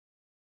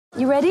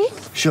You ready?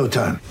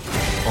 Showtime.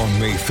 On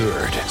May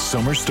 3rd,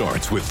 summer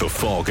starts with The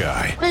Fall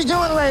Guy. Let's do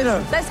it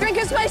later. Let's drink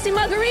a spicy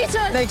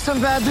margarita. Make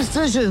some bad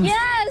decisions.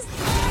 Yes!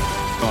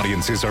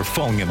 Audiences are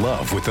falling in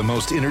love with the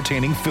most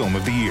entertaining film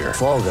of the year.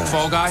 Fall Guy.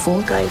 Fall Guy.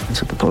 Fall Guy.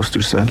 That's what the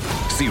poster said.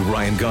 See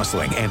Ryan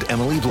Gosling and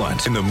Emily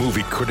Blunt in the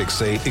movie critics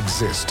say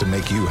exists to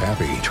make you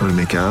happy. Trying to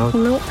make it out?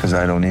 Nope. Because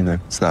I don't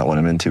either. It's not what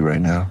I'm into right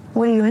now.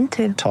 What are you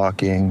into?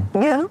 Talking.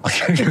 Yeah.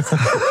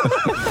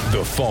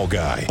 The Fall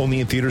Guy.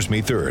 Only in theaters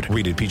May 3rd.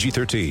 Rated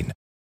PG-13.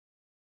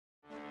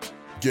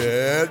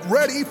 Get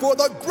ready for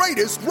the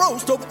greatest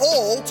roast of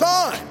all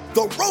time.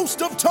 The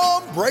Roast of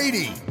Tom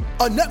Brady.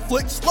 A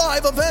Netflix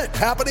live event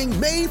happening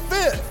May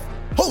 5th.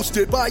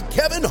 Hosted by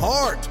Kevin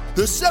Hart.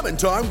 The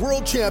 7-time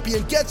world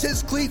champion gets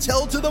his cleats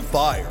held to the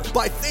fire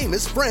by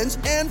famous friends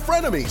and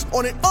frenemies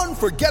on an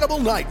unforgettable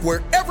night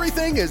where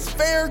everything is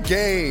fair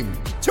game.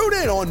 Tune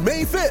in on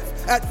May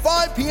 5th at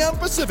 5 p.m.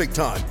 Pacific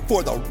time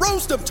for the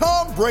Roast of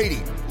Tom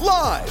Brady.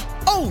 Live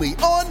only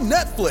on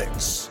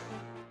Netflix.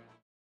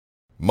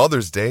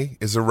 Mother's Day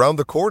is around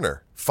the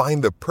corner.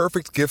 Find the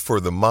perfect gift for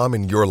the mom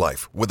in your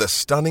life with a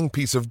stunning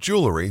piece of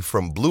jewelry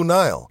from Blue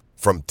Nile.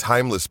 From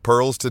timeless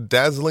pearls to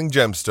dazzling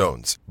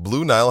gemstones,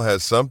 Blue Nile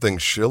has something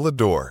she'll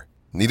adore.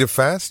 Need it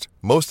fast?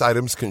 Most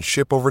items can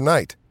ship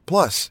overnight.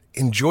 Plus,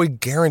 enjoy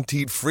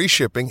guaranteed free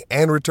shipping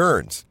and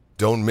returns.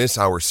 Don't miss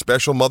our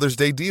special Mother's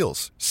Day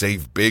deals.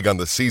 Save big on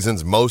the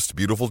season's most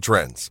beautiful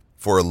trends.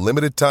 For a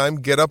limited time,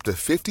 get up to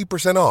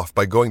 50% off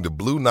by going to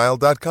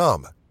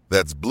BlueNile.com.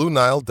 That's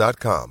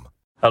BlueNile.com.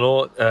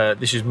 Hello,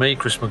 this is me,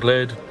 Chris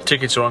McGlade.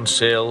 Tickets are on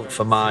sale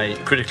for my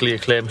critically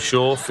acclaimed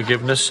show,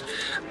 Forgiveness,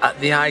 at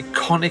the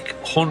iconic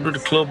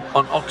 100 Club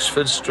on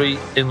Oxford Street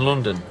in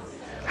London.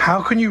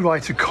 How can you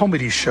write a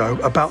comedy show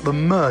about the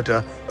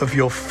murder of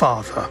your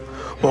father?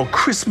 Well,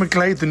 Chris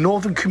McGlade, the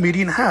Northern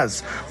comedian,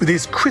 has, with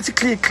his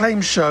critically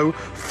acclaimed show,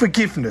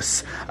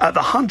 Forgiveness, at the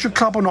 100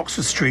 Club on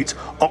Oxford Street,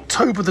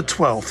 October the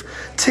 12th.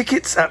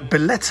 Tickets at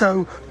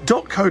biletto.co.uk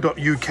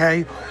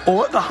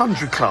or at the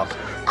 100 Club.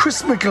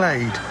 Chris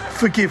McGlade,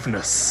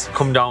 Forgiveness.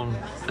 Come down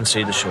and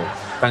see the show.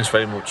 Thanks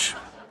very much.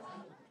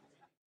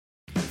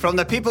 From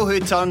the people who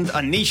turned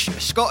a niche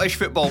Scottish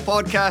football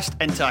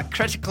podcast into a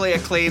critically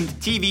acclaimed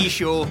TV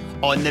show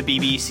on the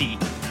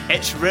BBC.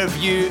 It's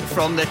Review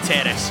from the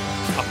Terrace,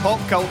 a pop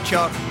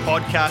culture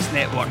podcast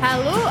network.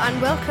 Hello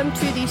and welcome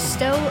to the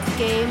Still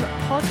Game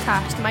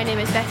podcast. My name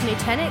is Bethany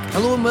Tennick.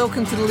 Hello and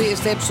welcome to the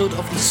latest episode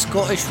of the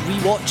Scottish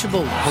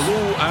Rewatchable.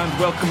 Hello and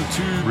welcome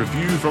to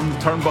Review from the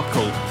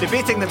Turnbuckle.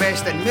 Debating the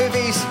best in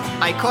movies,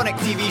 iconic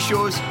TV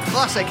shows,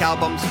 classic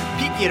albums,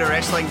 peak era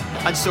wrestling,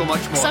 and so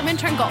much more. Some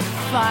intern got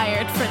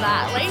fired for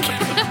that.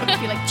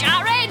 Be like,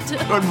 Jared!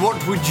 And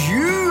what would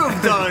you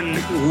have done?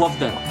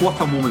 Loved it. What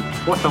a moment.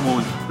 What a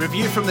moment.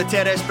 Review from the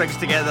Terrace brings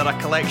together a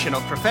collection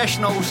of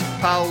professionals,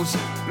 pals,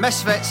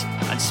 misfits,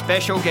 and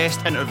special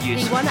guest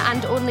interviews. The one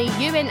and only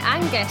Ewan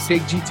Angus.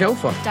 Big G.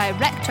 Telfer.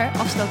 Director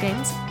of Still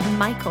Games,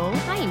 Michael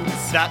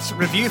Hines. That's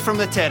Review from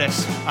the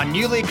Terrace, a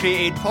newly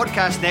created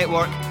podcast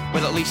network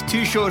with at least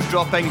 2 shows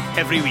dropping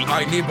every week.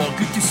 Hi, neighbour.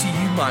 Good to see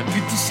you, man.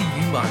 Good to see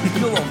you, man. It's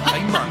been a long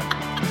time, man.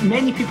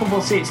 Many people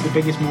will say it's the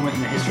biggest moment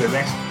in the history of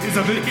wrestling. It's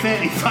about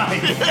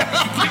 35.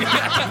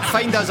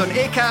 Find us on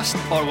Acast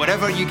or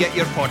wherever you get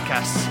your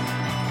podcasts.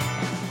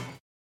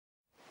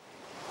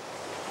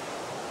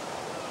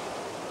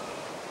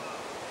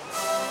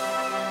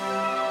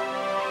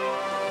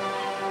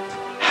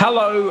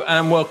 Hello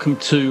and welcome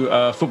to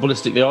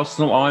Footballistically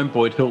Arsenal. I'm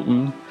Boyd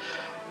Hilton.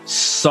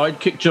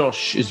 Sidekick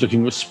Josh is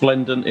looking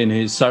resplendent in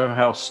his Soho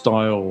House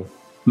style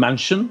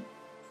mansion.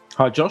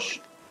 Hi, Josh.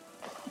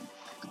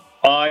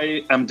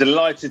 I am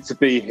delighted to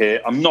be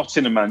here. I'm not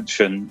in a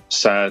mansion,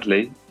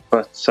 sadly,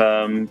 but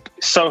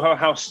Soho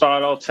House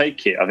style, I'll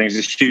take it. I think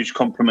it's a huge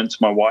compliment to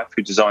my wife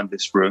who designed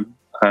this room,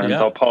 and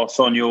I'll pass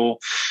on your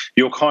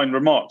kind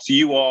remarks.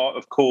 You are,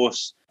 of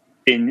course,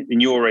 in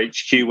your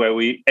HQ where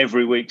we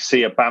every week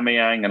see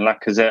Aubameyang and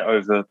Lacazette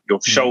over your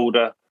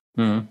shoulder,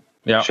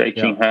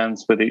 shaking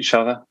hands with each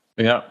other.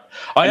 Yeah.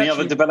 Any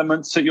other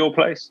developments at your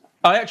place?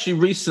 I actually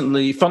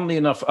recently, funnily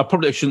enough, I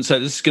probably shouldn't say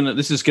this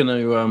is going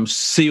to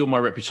seal my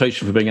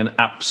reputation for being an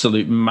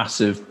absolute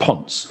massive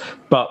ponce.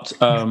 But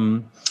I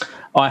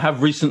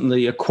have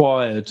recently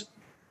acquired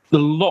a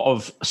lot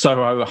of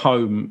Soho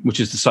Home,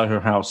 which is the Soho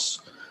House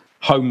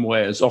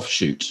homewares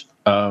offshoot.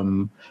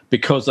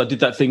 Because I did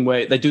that thing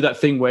where they do that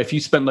thing where if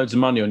you spend loads of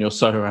money on your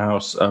Soho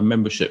House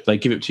membership, they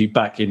give it to you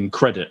back in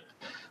credit.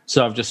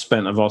 So I've just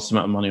spent a vast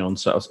amount of money on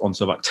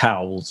like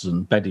towels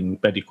and bed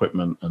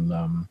equipment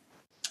and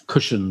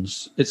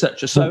cushions,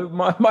 etc. So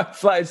my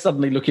flat is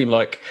suddenly looking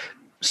like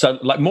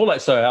more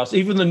like Soho House,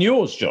 even than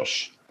yours,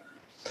 Josh.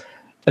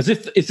 As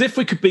if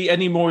we could be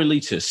any more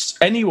elitist.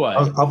 Anyway,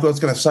 I was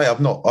going to say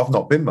I've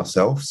not been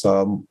myself,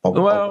 so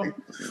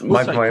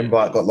maybe my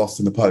invite got lost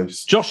in the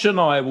post. Josh and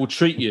I will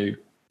treat you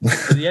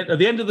at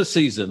the end of the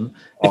season.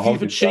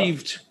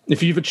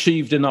 If you've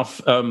achieved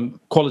enough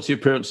quality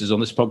appearances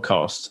on this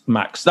podcast,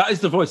 Max. That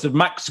is the voice of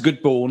Max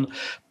Goodborn,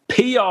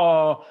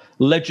 PR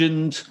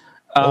legend,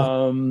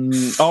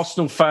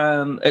 Arsenal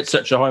fan,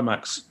 etc. Hi,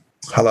 Max.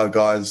 Hello,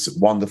 guys.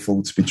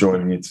 Wonderful to be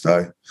joining you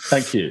today.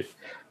 Thank you.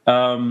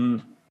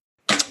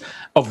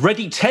 Of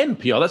Ready 10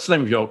 PR, that's the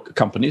name of your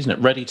company, isn't it?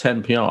 Ready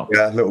 10 PR.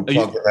 Yeah, little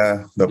plug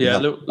there.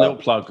 Little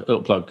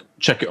plug.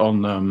 Check it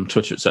on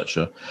Twitter,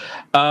 etc.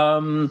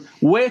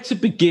 Where to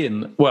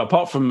begin? Well,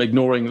 apart from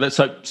ignoring, let's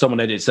hope someone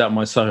edits out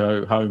my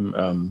Soho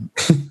home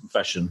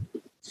confession.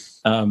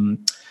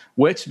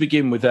 Where to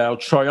begin with our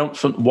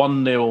triumphant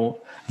 1-0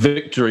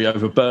 victory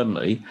over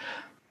Burnley?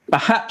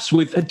 Perhaps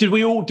with did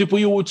we all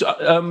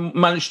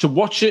manage to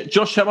watch it?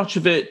 Josh, how much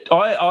of it?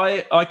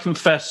 I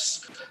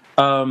confess,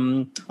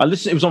 I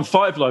listened. It was on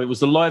 5 Live. It was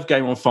the live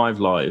game on 5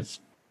 Live,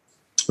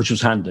 which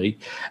was handy,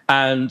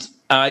 and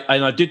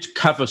I did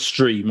have a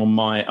stream on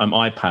my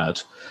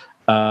iPad,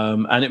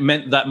 and it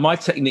meant that my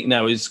technique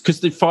now is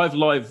because if 5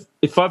 Live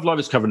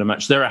is covering a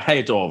match, they're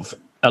ahead of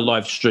a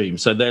live stream,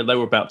 so they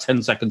were about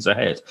 10 seconds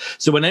ahead.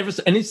 So whenever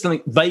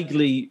anything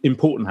vaguely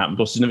important happened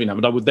or significant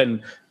happened, I would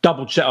then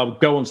double check. I would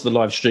go onto the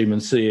live stream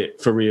and see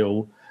it for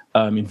real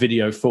in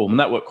video form, and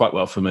that worked quite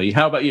well for me.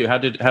 How about you? How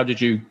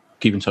did you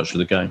keep in touch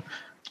with the game?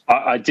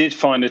 I did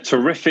find a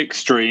terrific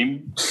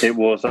stream. It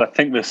was, I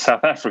think, the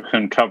South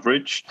African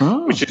coverage,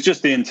 which is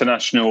just the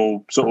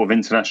international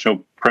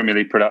Premier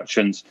League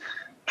productions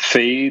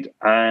feed,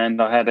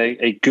 and I had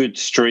a good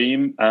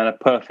stream and a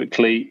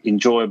perfectly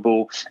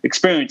enjoyable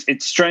experience.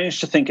 It's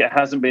strange to think it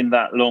hasn't been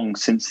that long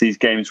since these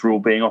games were all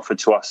being offered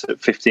to us at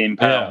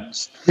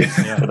 £15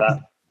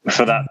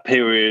 for that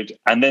period,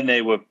 and then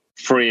they were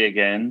free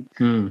again.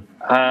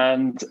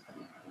 And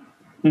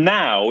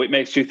now it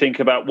makes you think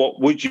about what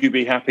would you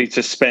be happy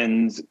to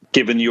spend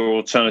given your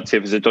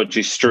alternative is a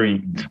dodgy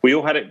stream. We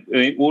all had it.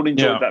 We all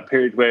enjoyed that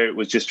period where it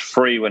was just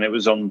free when it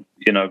was on,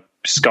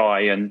 Sky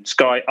and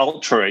Sky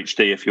Ultra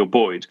HD if you're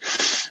Boyd.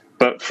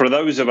 But for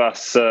those of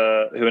us who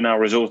are now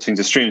resorting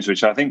to streams,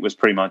 which I think was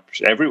pretty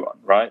much everyone,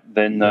 right?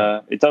 Then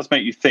it does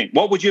make you think.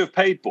 What would you have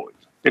paid, Boyd?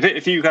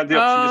 If you had the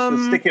option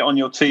just to stick it on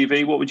your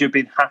TV, what would you have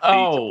been happy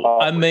to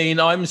part with?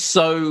 I'm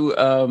so...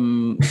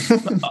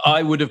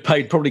 I would have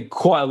paid probably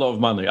quite a lot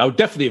of money. I would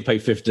definitely have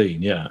paid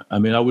 15, yeah. I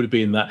mean, I would have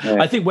been that.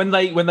 Yeah. I think when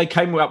they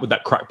came up with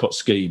that crackpot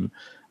scheme,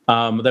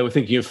 they were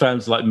thinking of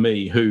fans like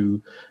me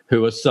who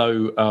are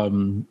so,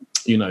 kind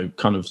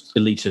of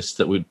elitist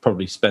that would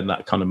probably spend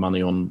that kind of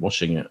money on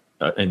watching it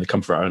in the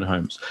comfort of our own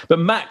homes. But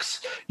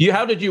Max,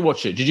 how did you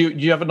watch it? Did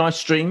you have a nice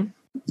stream?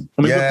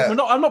 I mean,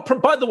 I'm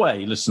not. By the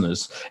way,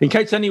 listeners, in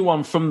case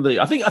anyone from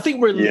I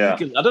think we're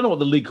legal. I don't know what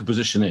the legal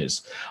position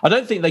is. I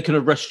don't think they can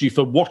arrest you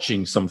for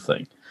watching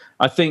something.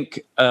 I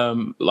think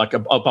like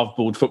above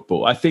board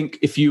football. I think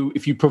if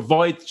you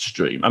provide the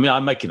stream. I mean,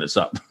 I'm making this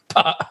up,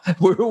 but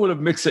we're all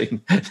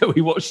admitting that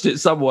we watched it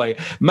some way.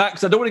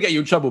 Max, I don't want to get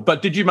you in trouble,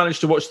 but did you manage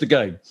to watch the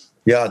game?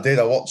 Yeah, I did.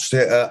 I watched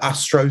it.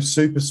 Astro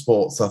Super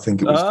Sports, I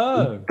think it was.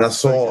 And I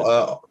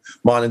saw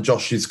mine and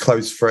Josh's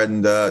close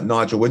friend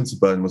Nigel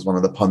Winterburn was one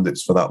of the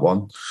pundits for that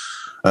one.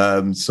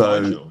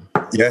 Nigel.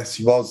 Yes,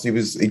 he was.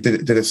 He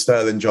did a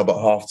sterling job at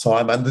half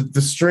time, and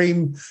the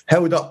stream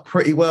held up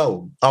pretty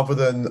well. Other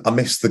than I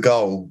missed the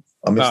goal.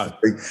 I missed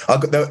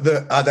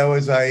there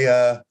was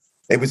a.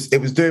 It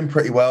was doing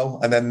pretty well,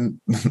 and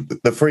then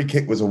the free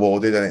kick was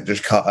awarded, and it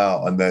just cut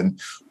out. And then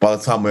by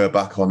the time we were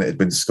back on, it had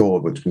been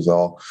scored, which was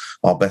our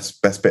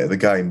best bit of the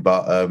game.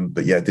 But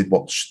yeah, did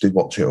watch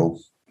it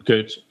all.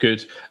 Good.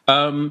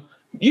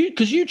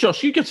 You,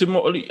 Josh, you get to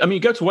more. I mean,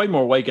 you go to way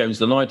more away games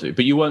than I do,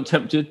 but you weren't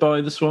tempted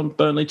by this one,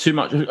 Burnley, too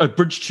much. A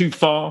bridge too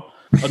far,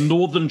 a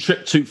northern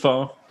trip too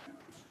far.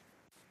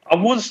 I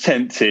was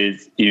tempted,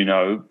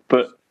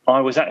 but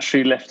I was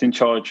actually left in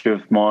charge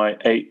of my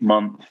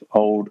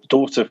 8-month-old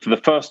daughter for the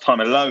first time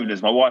alone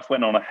as my wife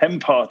went on a hen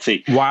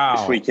party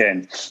this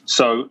weekend.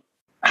 So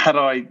had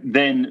I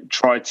then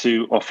tried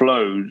to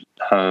offload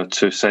her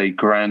to, say,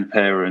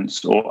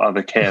 grandparents or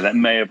other care, that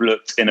may have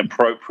looked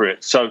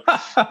inappropriate. So,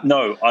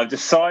 no, I've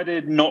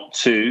decided not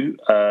to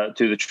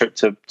do the trip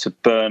to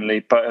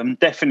Burnley, but I'm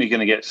definitely going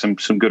to get some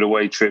good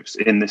away trips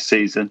in this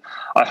season.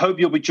 I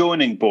hope you'll be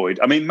joining, Boyd.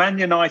 I mean, Man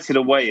United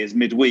away is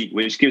midweek,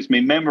 which gives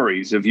me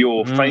memories of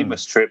your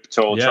famous trip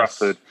to Old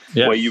Trafford,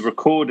 where you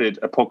recorded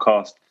a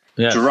podcast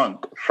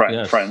drunk,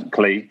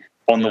 frankly,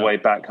 on the way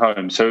back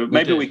home. So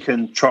maybe we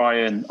can try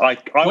and... I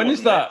when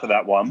is that? For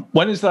that one.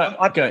 When is that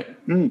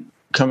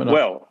coming up?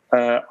 Well,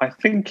 I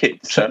think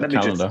it's... let me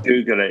just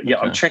Google it. Yeah,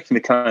 okay. I'm checking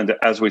the calendar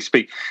as we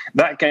speak.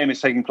 That game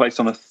is taking place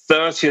on the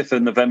 30th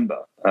of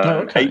November,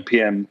 8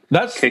 p.m.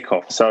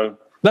 kickoff. So...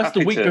 That's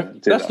the week.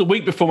 That's the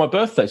week before my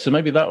birthday, so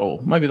maybe that'll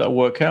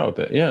work out a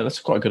bit. Yeah,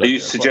 that's quite a good idea. Are you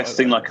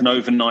suggesting like an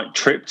overnight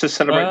trip to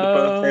celebrate the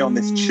birthday on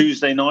this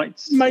Tuesday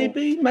night?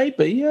 Maybe.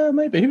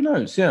 Who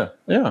knows? Yeah.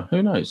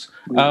 Who knows?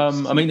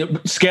 I mean,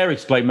 scary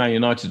to play Man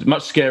United.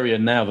 Much scarier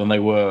now than they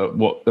were.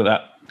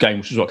 That game,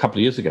 which was a couple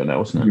of years ago now,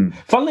 wasn't it?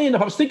 Funnily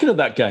enough, I was thinking of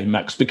that game,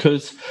 Max,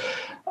 because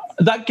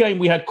that game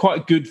we had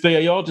quite a good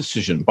VAR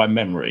decision by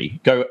memory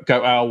go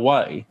our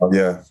way. Oh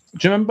yeah.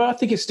 Do you remember? I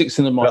think it sticks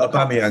in the mind.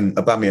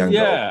 Aubameyang.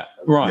 Yeah,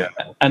 right.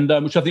 Yeah. And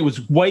which I think was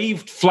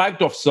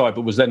flagged offside,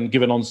 but was then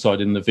given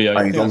onside in the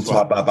VAR. He's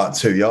onside by about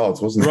 2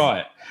 yards, wasn't it?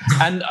 Right.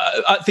 And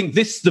I think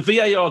the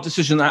VAR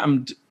decision that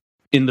happened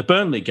in the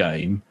Burnley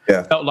game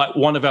felt like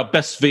one of our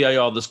best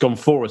VAR that's gone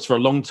for us for a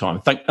long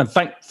time.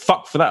 Thank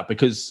fuck for that,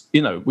 because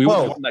we would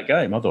have won that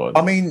game otherwise.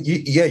 I mean,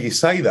 you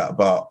say that,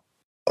 but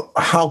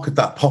how could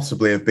that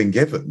possibly have been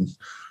given?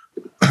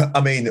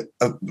 I mean,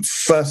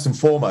 first and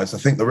foremost, I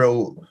think the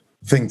real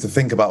thing to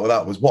think about with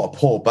that was what a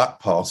poor back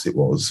pass it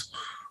was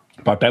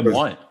by Ben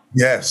White.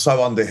 Yeah,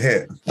 so under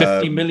hit.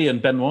 50 million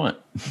Ben White.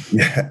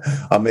 Yeah,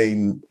 I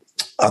mean,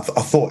 I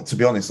thought, to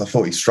be honest, I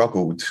thought he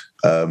struggled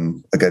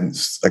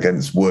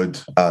against Wood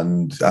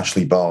and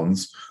Ashley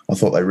Barnes. I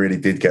thought they really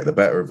did get the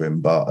better of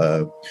him, but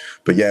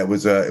yeah, it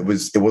was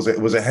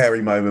a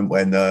hairy moment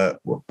when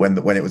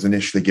it was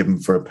initially given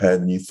for a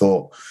pen, and you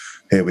thought,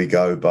 here we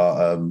go,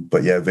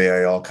 but yeah,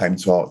 VAR came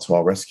to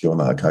our rescue on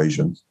that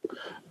occasion.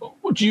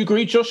 Do you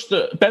agree, Josh,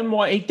 that Ben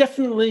White, he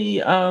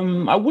definitely,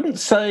 I wouldn't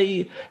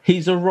say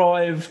he's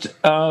arrived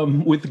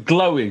with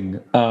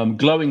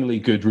glowingly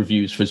good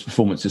reviews for his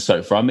performances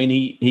so far. I mean,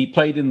 he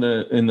played in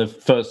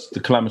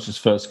the calamitous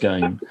first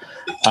game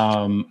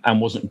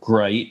and wasn't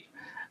great.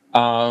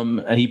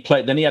 And he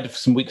played, then he had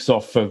some weeks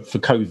off for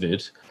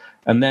COVID,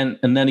 and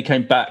then he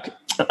came back.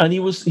 And he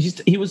was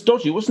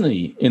dodgy, wasn't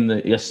he, in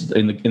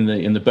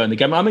the Burnley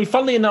game? I mean,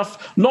 funnily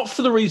enough, not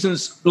for the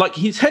reasons, like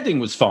his heading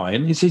was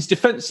fine, his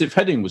defensive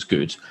heading was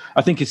good.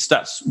 I think his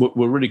stats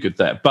were really good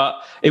there,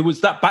 but it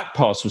was that back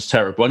pass was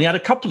terrible, and he had a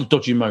couple of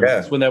dodgy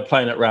moments when they were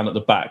playing it around at the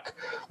back,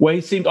 where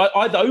he seemed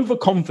either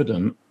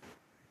overconfident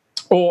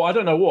or I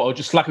don't know what, or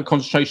just lack of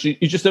concentration.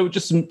 There were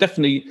just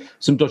definitely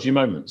some dodgy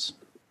moments.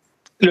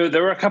 Look,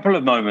 there were a couple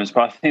of moments,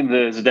 but I think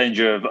there's a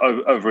danger of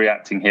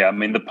overreacting here. I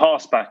mean, the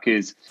pass back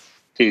is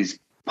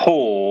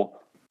poor,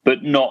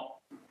 but not.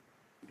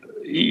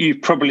 You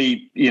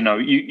probably,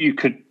 you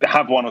could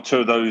have one or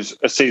two of those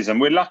a season.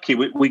 We're lucky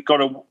we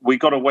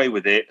got away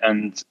with it,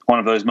 and one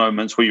of those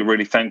moments where you're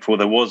really thankful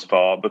there was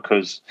VAR,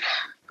 because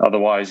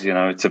otherwise,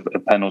 it's a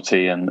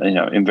penalty, and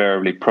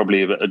invariably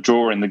probably a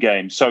draw in the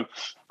game. So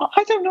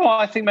I don't know.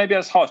 I think maybe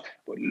that's harsh.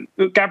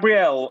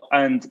 Gabriel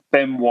and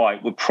Ben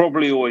White were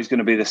probably always going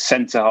to be the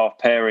centre half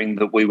pairing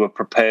that we were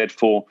prepared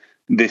for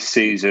this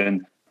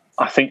season.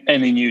 I think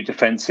any new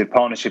defensive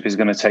partnership is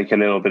going to take a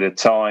little bit of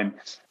time.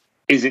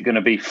 Is it going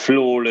to be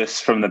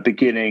flawless from the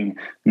beginning?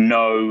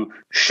 No.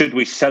 Should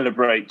we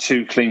celebrate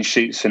 2 clean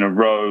sheets in a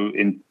row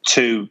in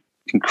 2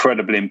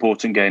 incredibly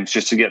important games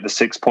just to get the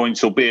 6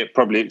 points, albeit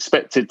probably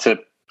expected to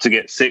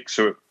get 6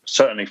 or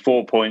certainly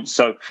 4 points?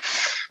 So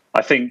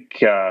I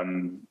think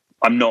I'm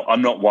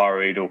not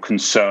worried or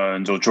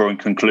concerned or drawing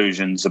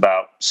conclusions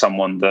about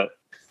someone that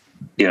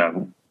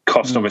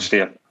cost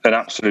obviously an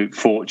absolute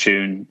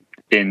fortune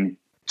in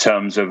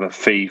terms of a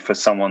fee for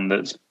someone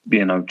that's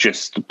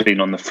just been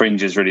on the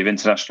fringes really of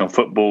international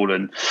football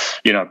and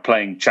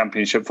playing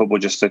championship football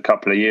just a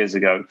couple of years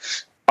ago.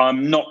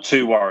 I'm not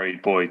too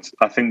worried, Boyd.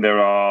 I think there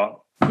are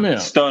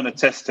sterner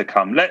tests to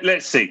come.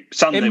 Let's see.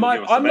 Sunday will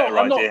give us a better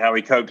idea how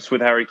he copes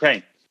with Harry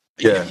Kane.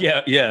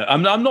 Yeah.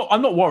 I'm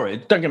not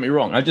worried. Don't get me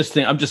wrong. I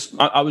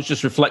was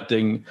just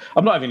reflecting.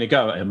 I'm not having a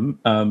go at him.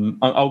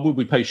 I will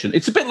be patient.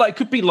 It's a bit like,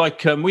 could be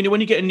like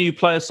when you get a new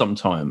player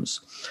sometimes.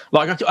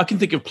 Like I can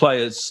think of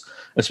players,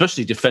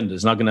 especially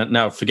defenders, and I'm going to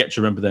now forget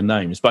to remember their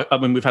names. But I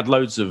mean, we've had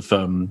loads of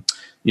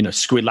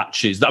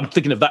squillaches. I'm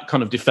thinking of that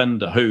kind of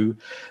defender who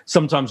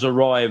sometimes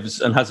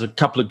arrives and has a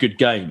couple of good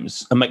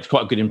games and makes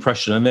quite a good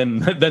impression, and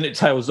then it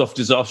tails off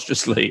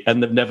disastrously,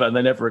 and they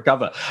never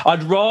recover.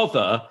 I'd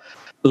rather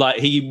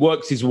he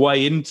works his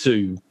way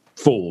into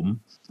form,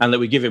 and that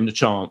we give him the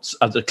chance.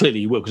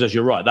 Clearly he will, because as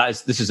you're right,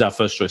 this is our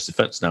first choice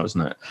defence now,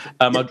 isn't it?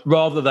 I'd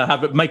rather than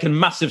have it make a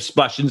massive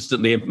splash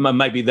instantly, and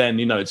maybe then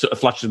it's sort of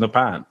flash in the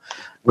pan.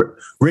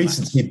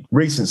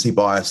 Recency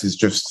bias is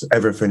just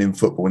everything in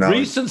football now.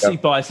 Recency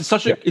bias is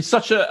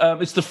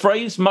it's the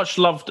phrase much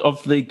loved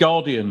of the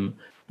Guardian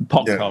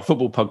podcast,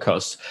 football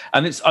podcast,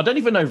 and I don't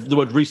even know if the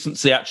word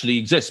recency actually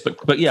exists,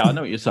 but yeah, I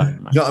know what you're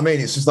saying. Man. You know what I mean?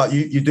 It's just like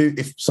you do.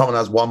 If someone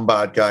has one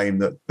bad game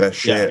that they're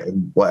shit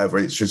and whatever,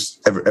 it's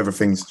just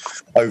everything's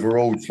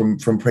overruled from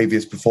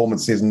previous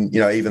performances, and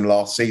even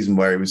last season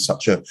where he was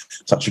such a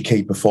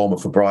key performer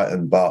for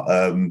Brighton. But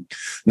I'm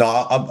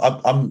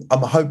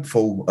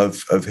hopeful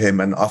of him,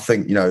 and I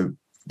think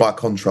by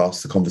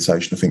contrast, the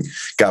conversation, I think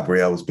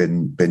Gabriel's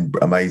been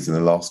amazing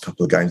the last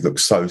couple of games.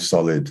 Looks so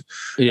solid.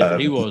 Yeah,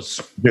 he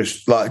was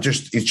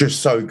it's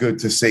just so good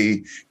to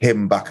see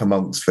him back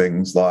amongst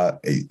things. Like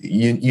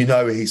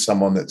he's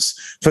someone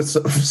that's for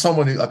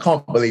someone who I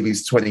can't believe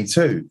he's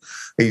 22.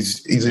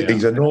 He's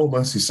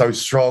enormous. He's so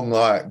strong.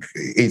 Like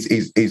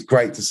he's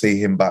great to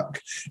see him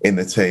back in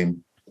the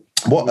team.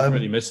 We've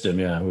really missed him.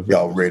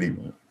 Really.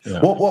 Yeah.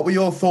 What were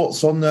your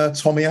thoughts on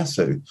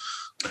Tomiyasu?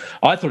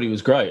 I thought he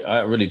was great. I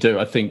really do.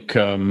 I think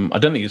I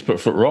don't think he's put a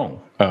foot wrong.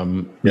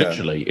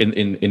 Literally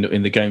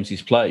in the games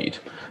he's played,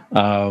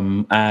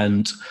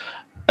 and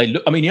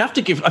I mean, you have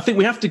to give. I think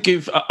we have to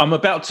give. I'm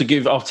about to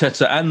give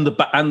Arteta and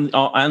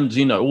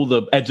all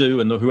the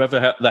Edu and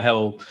whoever the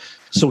hell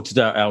sorted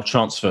out our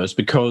transfers,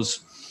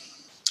 because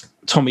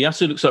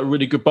Tomiyasu looks like a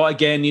really good buy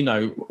again.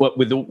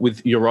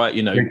 With you're right.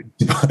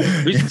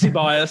 Recency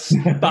bias,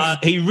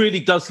 but he really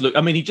does look.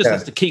 I mean, he just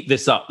has to keep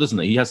this up, doesn't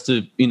he? He has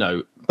to,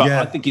 But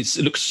I think it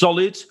looks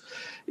solid.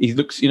 He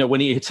looks, when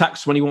he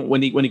attacks, when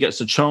he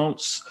gets a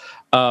chance.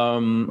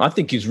 I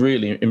think he's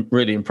really,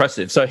 really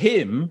impressive. So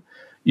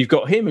you've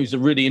got him, who's a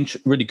really,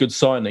 really good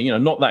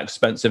signing. Not that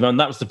expensive, and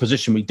that was the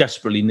position we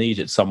desperately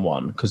needed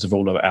someone because of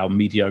all of our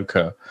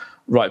mediocre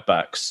right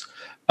backs.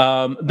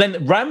 Then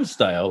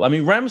Ramsdale. I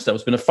mean,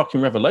 Ramsdale's been a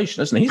fucking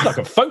revelation, hasn't he? He's like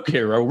a folk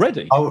hero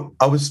already.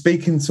 I was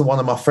speaking to one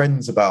of my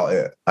friends about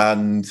it,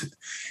 and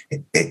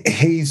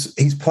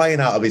he's playing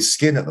out of his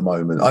skin at the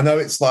moment. I know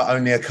it's like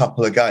only a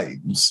couple of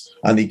games,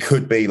 and he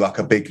could be like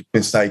a big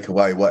mistake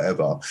away,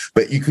 whatever.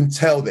 But you can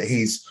tell that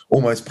he's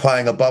almost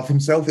playing above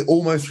himself. It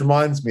almost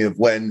reminds me of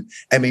when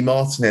Emi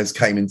Martinez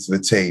came into the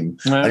team,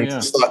 and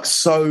he's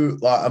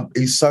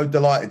he's so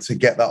delighted to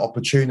get that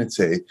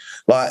opportunity.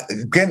 Like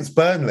against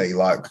Burnley,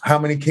 like how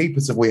many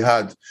keepers have we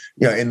had?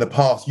 In the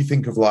past, you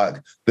think of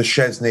like the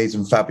Szczesnys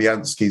and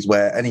Fabianskis,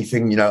 where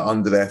anything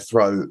under their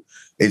throat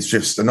is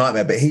just a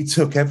nightmare. But he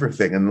took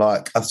everything, and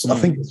I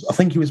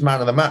think he was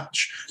man of the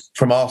match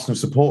from Arsenal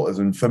supporters,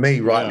 and for me,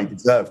 rightly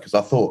deserved, because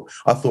I thought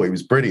he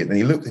was brilliant,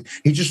 and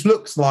he just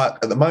looks like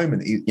at the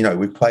moment.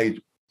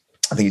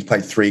 I think he's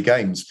played 3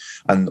 games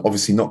and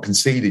obviously not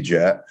conceded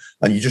yet,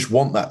 and you just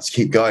want that to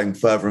keep going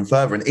further and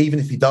further. And even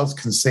if he does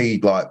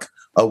concede like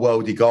a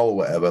worldie goal or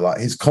whatever, like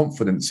his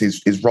confidence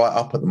is right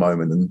up at the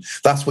moment, and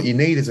that's what you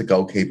need as a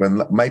goalkeeper.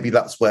 And maybe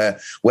that's where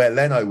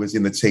Leno was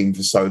in the team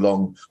for so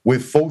long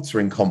with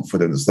faltering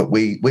confidence, that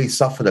we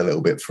suffered a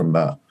little bit from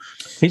that.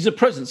 He's a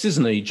presence,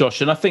 isn't he,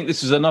 Josh? And I think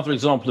this is another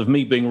example of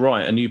me being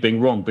right and you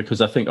being wrong, because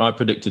I think I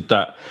predicted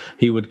that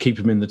he would keep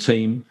him in the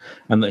team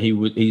and that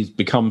he's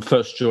become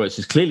first choice.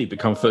 He's clearly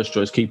become first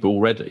choice keeper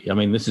already. I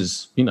mean, this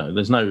is,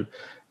 there's no...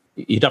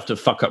 You'd have to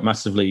fuck up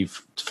massively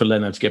for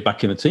Leno to get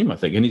back in the team, I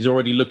think. And he's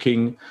already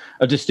looking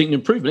a distinct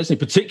improvement, isn't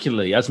he?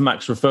 Particularly, as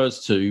Max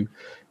refers to,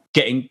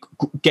 getting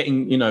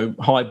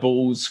high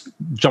balls,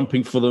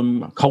 jumping for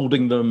them,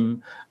 holding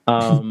them,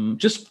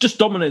 just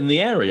dominating the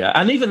area.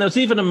 And there was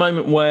even a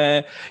moment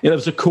where there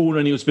was a corner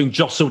and he was being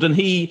jostled, and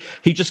he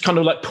just kind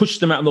of like pushed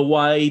them out of the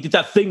way. He did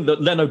that thing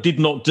that Leno did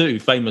not do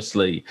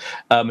famously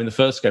in the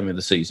first game of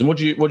the season. What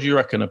do you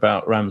reckon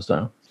about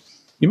Ramsdale?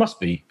 You must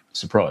be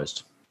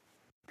surprised.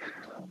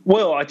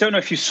 Well, I don't know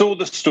if you saw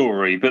the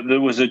story, but there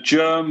was a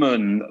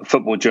German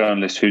football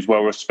journalist who's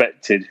well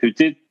respected who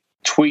did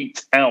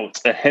tweet out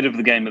ahead of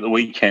the game at the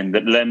weekend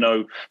that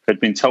Leno had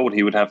been told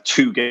he would have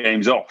 2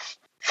 games off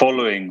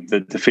following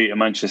the defeat at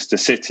Manchester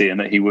City, and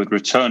that he would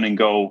return in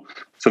goal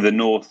for the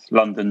North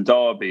London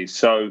derby.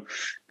 So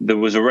there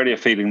was already a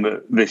feeling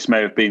that this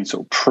may have been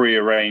sort of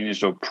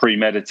pre-arranged or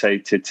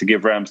premeditated to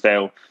give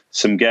Ramsdale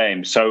some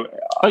games. So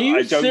are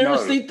you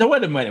seriously? Know.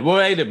 Wait a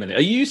minute.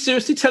 Are you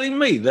seriously telling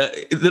me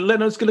that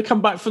Leno's going to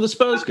come back for the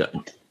Spurs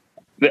game?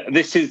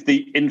 This is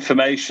the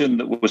information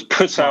that was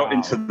put out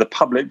into the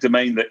public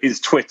domain. That is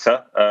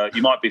Twitter.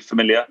 You might be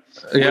familiar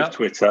with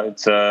Twitter.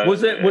 It's,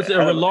 was it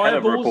a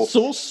reliable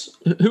source?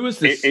 Who is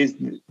this? It is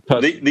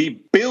the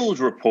Bild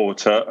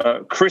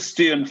reporter,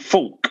 Christian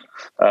Falk.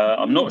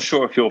 I'm not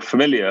sure if you're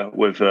familiar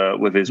with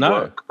his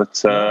work,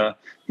 but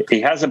he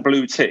has a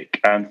blue tick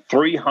and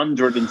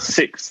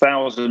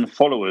 306,000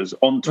 followers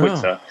on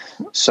Twitter.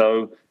 Oh.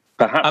 So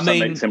perhaps that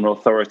makes him an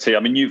authority. I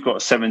mean, you've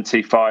got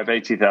 75,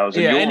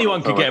 80,000. Yeah,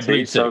 anyone could get a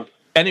blue tick.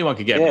 Anyone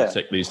could get a blue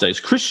tick these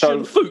days.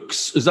 Christian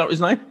Fuchs, is that his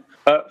name?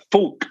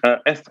 Falk,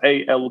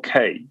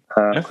 F-A-L-K.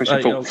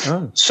 Christian Falk.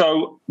 Oh.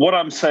 So what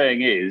I'm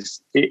saying is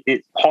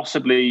it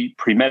possibly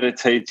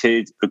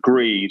premeditated,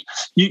 agreed.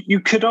 You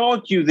could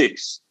argue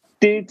this.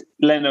 Did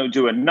Leno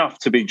do enough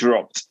to be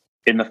dropped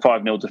in the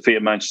 5-0 defeat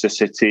at Manchester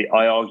City?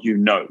 I argue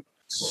no.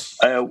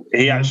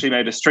 He actually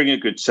made a string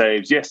of good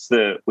saves. Yes,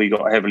 we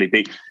got heavily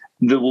beat.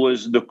 There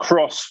was the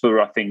cross for,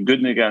 I think,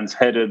 Gundogan's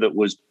header that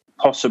was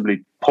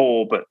possibly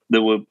poor, but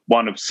there were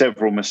one of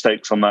several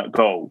mistakes on that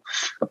goal.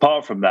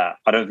 Apart from that,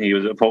 I don't think he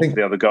was at fault for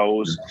the other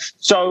goals.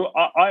 So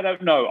I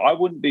don't know. I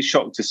wouldn't be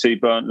shocked to see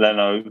Bernd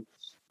Leno,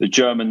 the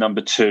German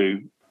number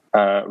 2,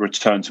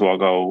 return to our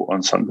goal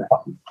on Sunday.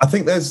 I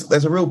think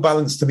there's a real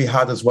balance to be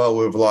had as well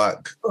with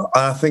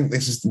I think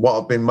this is what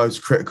I've been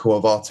most critical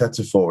of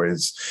Arteta for,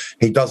 is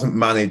he doesn't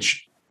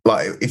manage,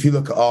 if you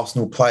look at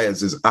Arsenal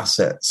players as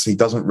assets, he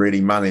doesn't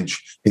really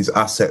manage his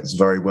assets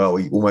very well.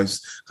 He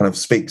almost kind of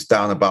speaks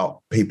down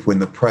about people in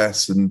the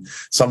press, and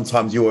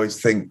sometimes you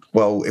always think,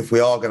 well, if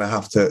we are going to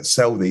have to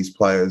sell these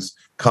players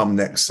come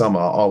next summer,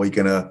 are we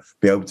going to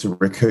be able to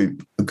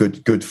recoup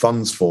good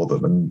funds for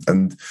them?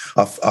 And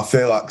I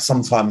feel like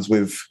sometimes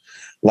with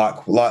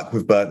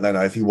Bernd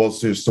Leno, if he was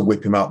just to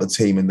whip him out the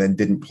team and then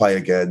didn't play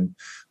again,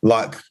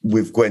 like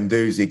with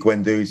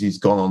Guendouzi's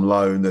gone on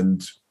loan,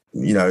 and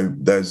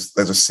there's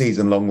a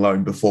season-long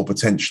loan before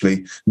potentially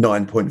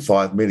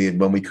 9.5 million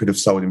when we could have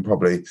sold him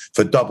probably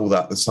for double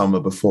that the summer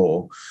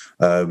before.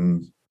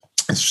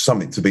 It's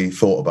something to be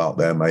thought about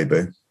there,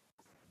 maybe.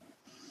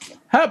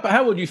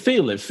 How would you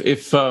feel if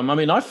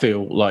I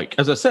feel like,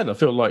 as I said, I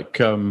feel like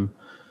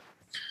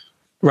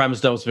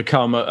Ramsdale's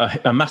become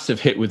a massive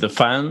hit with the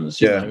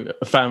fans. You know,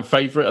 a fan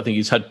favourite. I think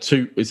he's had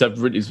two. He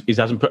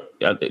hasn't put.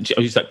 I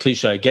use that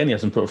cliche again. He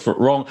hasn't put a foot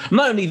wrong.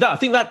 Not only that, I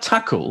think that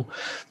tackle,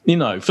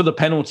 for the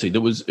penalty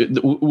that was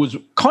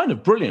kind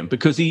of brilliant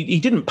because he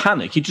didn't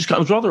panic. It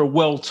was rather a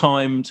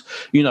well-timed,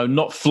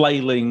 not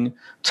flailing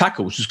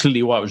tackle, which is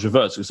clearly why it was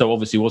reversed. So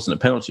obviously it wasn't a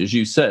penalty, as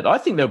you said. I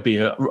think there'll be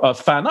a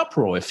fan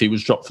uproar if he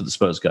was dropped for the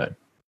Spurs game.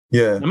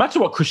 Yeah. No matter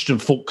what Christian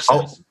Falk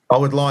says. I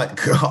would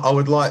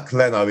like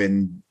Leno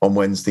in on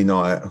Wednesday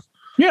night.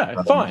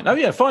 Yeah, fine. Oh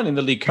yeah, fine in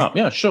the League Cup.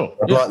 Yeah, sure.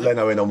 I'd like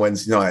Leno in on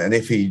Wednesday night, and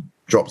if he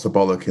drops a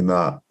bollock in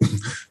that,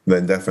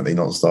 then definitely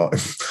not starting.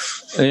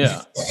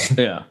 Yeah.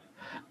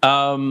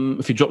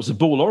 If he drops a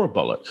ball or a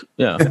bollock,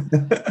 yeah.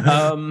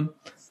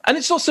 And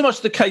it's not so much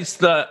the case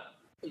that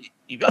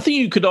I think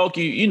you could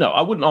argue.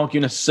 I wouldn't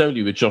argue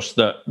necessarily with Josh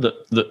that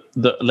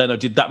Leno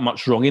did that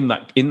much wrong in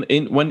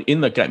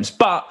the games,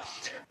 but.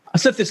 I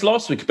said this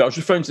last week. I was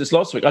referring to this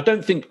last week. I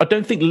don't think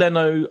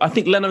Leno. I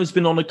think Leno's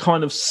been on a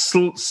kind of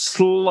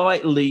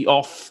slightly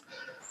off.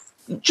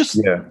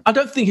 I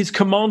don't think he's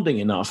commanding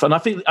enough, and I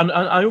think, and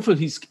I also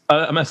he's.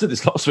 I said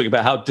this last week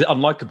about how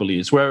unlikable he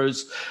is.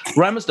 Whereas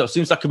Ramsdale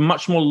seems like a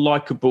much more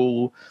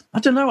likable. I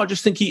don't know. I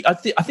just think I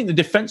think the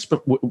defence.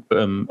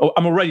 I'm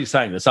already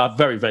saying this. I have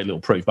very, very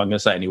little proof, but I'm going to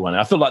say it anyway.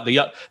 I feel like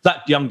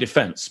that young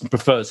defence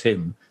prefers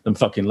him than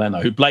fucking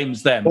Leno, who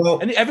blames them.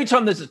 And every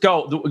time there's a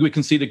goal, we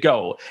can see the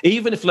goal,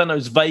 even if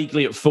Leno's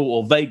vaguely at fault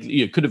or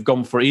vaguely could have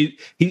gone for it.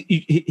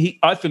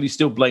 I feel he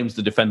still blames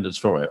the defenders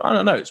for it. I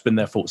don't know. It's been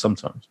their fault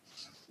sometimes.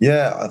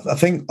 Yeah, I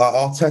think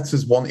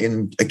Arteta's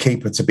wanting a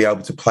keeper to be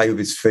able to play with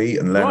his feet,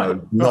 and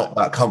Leno not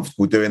that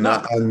comfortable doing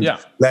that. And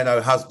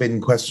Leno has been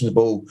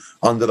questionable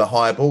under the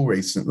high ball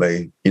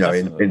recently. In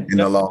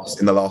the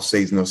last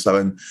season or so,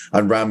 and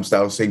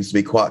Ramsdale seems to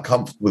be quite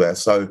comfortable there.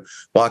 So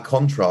by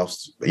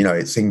contrast,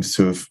 it seems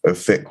to have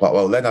fit quite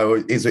well.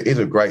 Leno is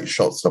a great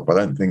shot stopper. I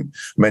don't think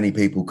many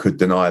people could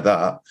deny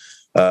that.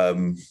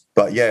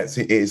 But yeah,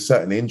 it is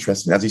certainly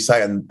interesting, as you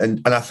say,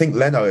 and I think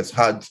Leno has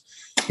had.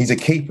 He's a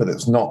keeper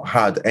that's not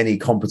had any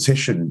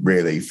competition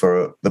really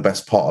for the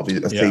best part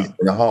of a season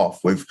and a half.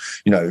 With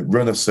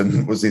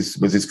Runarsson was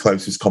his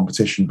closest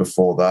competition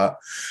before that,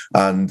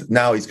 and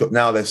now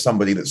there's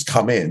somebody that's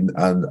come in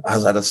and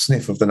has had a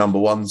sniff of the number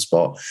one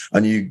spot,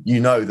 and you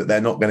know that they're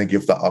not going to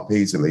give that up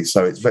easily.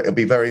 So it'll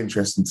be very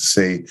interesting to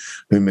see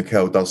who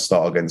Mikel does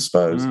start against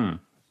Spurs.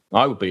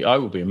 I would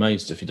be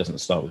amazed if he doesn't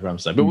start with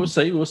Ramsdale, but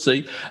we'll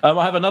see.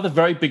 I have another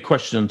very big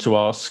question to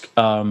ask,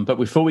 but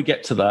before we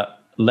get to that.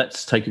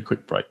 Let's take a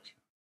quick break.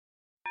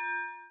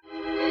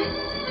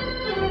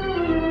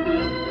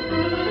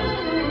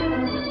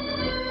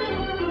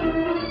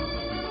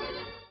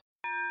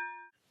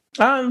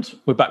 And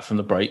we're back from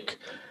the break.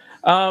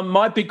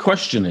 My big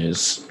question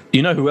is,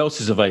 who else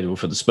is available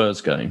for the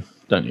Spurs game,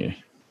 don't you?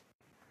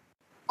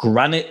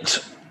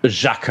 Granit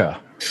Xhaka.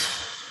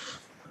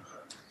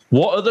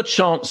 What are the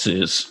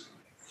chances,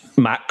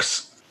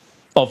 Max,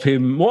 of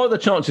him? What are the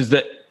chances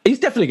that he's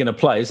definitely going to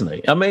play, isn't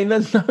he? I mean,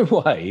 there's no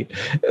way.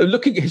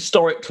 Looking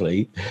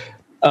historically,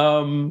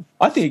 I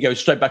think he goes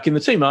straight back in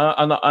the team.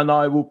 And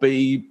I will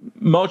be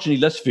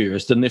marginally less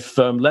furious than if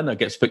Leno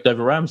gets picked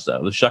over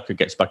Ramsdale, if Xhaka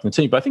gets back in the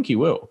team. But I think he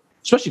will,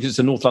 especially because it's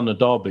a North London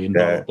derby and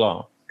blah, blah,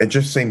 blah. It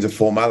just seems a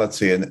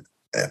formality. And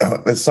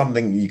there's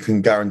something you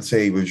can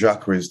guarantee with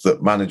Xhaka is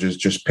that managers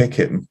just pick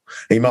him.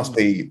 He must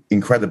be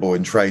incredible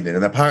in training.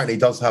 And apparently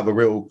does have a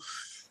real...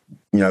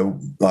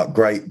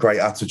 great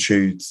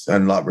attitudes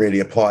and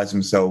really applies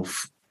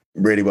himself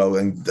really well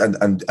and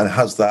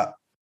has that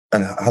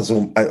and has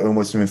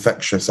almost an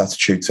infectious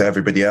attitude to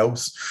everybody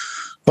else.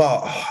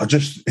 But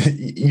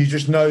you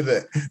just know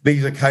that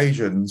these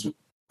occasions,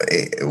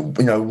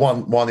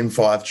 one in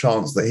five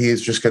chance that he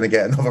is just going to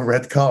get another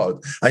red card.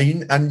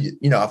 And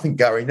I think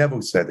Gary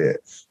Neville said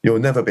it. You'll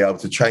never be able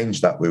to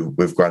change that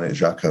with Granit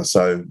Xhaka.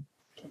 So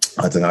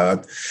I don't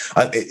know.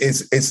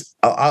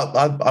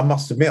 I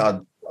must admit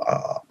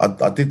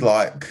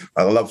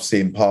I love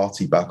seeing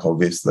Partey back,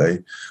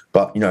 obviously,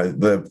 but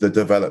the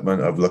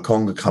development of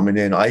Lokonga coming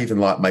in. I even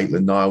like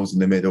Maitland-Niles in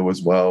the middle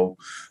as well.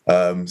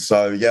 I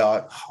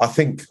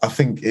think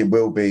it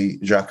will be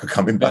Xhaka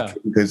coming back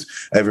because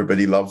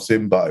everybody loves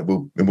him, but it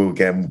will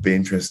be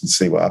interesting to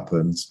see what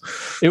happens.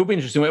 It will be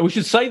interesting. We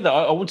should say that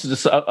I was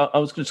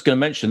just going to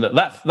mention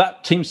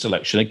that team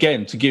selection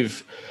again to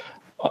give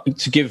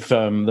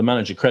the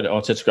manager credit,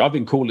 Arteta. I've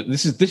been calling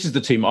this is the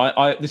team.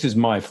 This is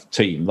my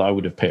team that I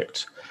would have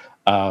picked.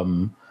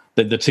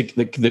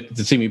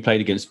 The team he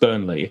played against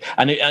Burnley,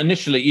 and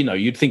initially,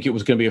 you'd think it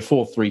was going to be a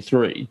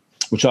 4-3-3,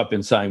 which I've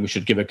been saying we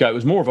should give a go. It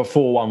was more of a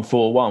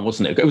 4-1-4-1,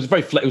 wasn't it? It was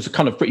it was a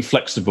kind of pretty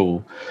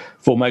flexible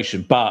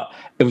formation, but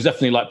it was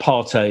definitely like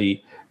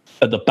Partey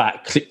at the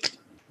back,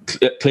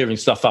 clearing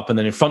stuff up, and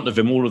then in front of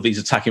him all of these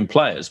attacking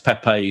players,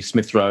 Pepe,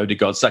 Smith Rowe,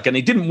 Odegaard, Saka, and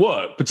it didn't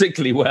work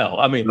particularly well.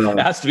 I mean, It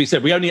has to be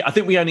said. I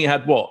think we only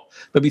had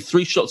maybe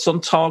 3 shots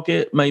on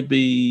target,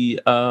 maybe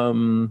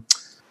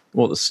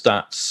what are the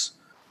stats?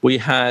 We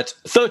had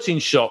 13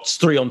 shots,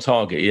 3 on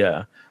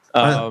target,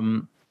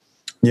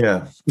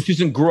 Yeah, which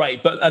isn't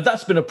great, but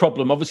that's been a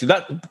problem. Obviously,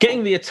 that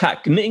getting the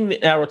attack,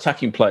 knitting our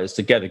attacking players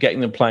together, getting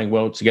them playing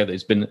well together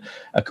has been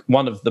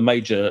one of the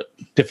major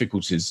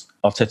difficulties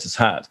Arteta's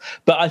had.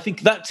 But I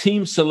think that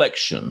team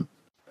selection,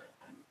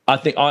 I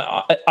think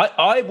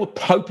I would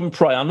hope and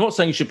pray. I'm not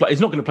saying he should play.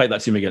 He's not going to play that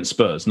team against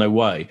Spurs, no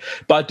way.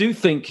 But I do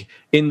think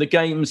in the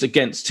games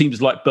against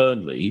teams like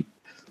Burnley,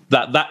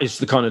 that is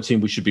the kind of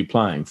team we should be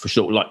playing for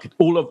sure. Like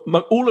all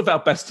of our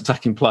best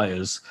attacking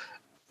players,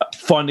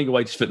 finding a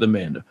way to fit them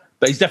in.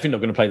 But he's definitely not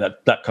going to play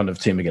that kind of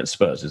team against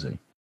Spurs, is he?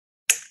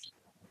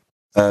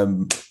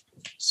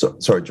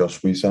 Sorry, Josh,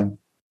 what were you saying?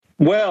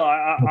 Well,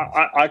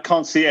 I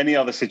can't see any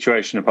other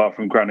situation apart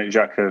from Granit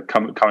Xhaka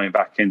coming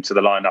back into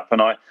the lineup.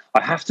 And I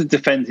have to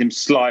defend him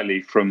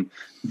slightly from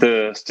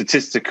the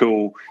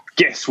statistical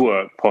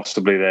guesswork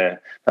possibly there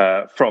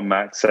from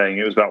Max saying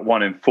it was about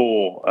 1 in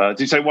 4.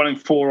 Did you say 1 in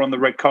 4 on the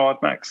red card,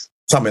 Max?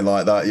 Something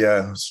like that,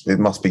 yeah. It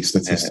must be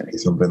statistically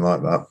something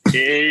like that.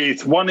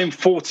 It's 1 in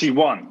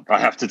 41, I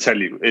have to tell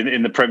you,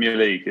 in the Premier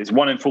League. It's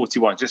 1 in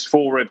 41, just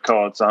 4 red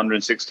cards,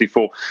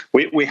 164.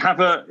 We have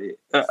a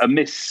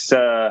miss,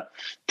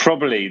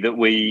 probably, that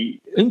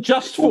we... In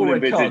just 4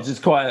 red cards is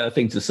quite a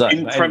thing to say.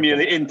 In Premier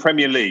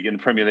League,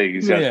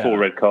 he's had 4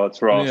 red cards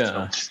for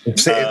Arsenal. Yeah.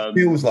 It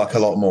feels like a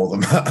lot more than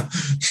that.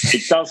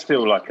 It does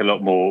feel like a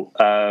lot more.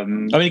 I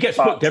mean, he gets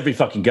booked every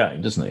fucking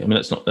game, doesn't he? I mean,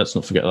 let's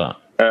not forget that.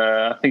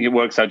 I think it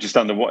works out just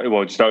over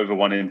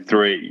 1 in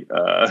 3,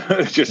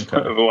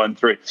 over 1 in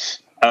 3.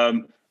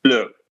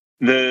 Look,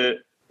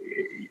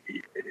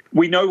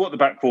 we know what the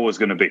back four is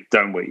going to be,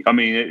 don't we? I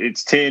mean,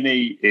 it's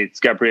Tierney,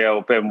 it's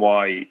Gabriel, Ben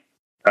White,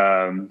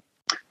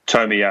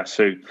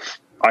 Tomiyasu.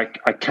 I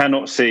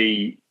cannot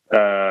see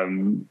a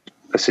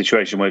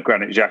situation where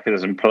Granit Xhaka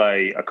doesn't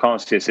play. I can't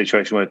see a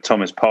situation where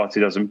Thomas Partey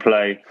doesn't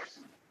play.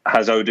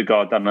 Has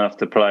Odegaard done enough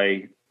to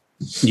play?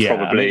 Yeah,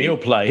 probably. I mean, he'll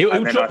play.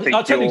 He'll drop.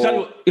 I'll tell you exactly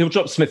what, he'll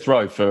drop Smith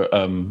Rowe for.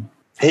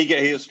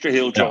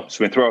 He'll drop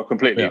Smith Rowe. I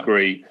completely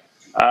agree.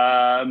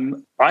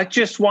 I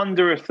just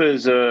wonder if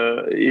there's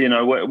when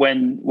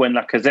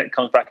Lacazette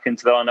comes back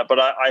into the lineup. But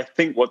I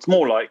think what's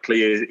more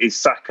likely is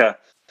Saka,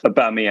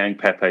 Aubameyang,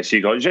 Pepe. So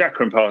you got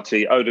Xhaka and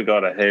Partey,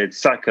 Odegaard ahead,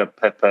 Saka,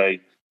 Pepe,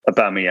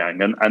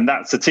 Aubameyang, and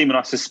that's the team. And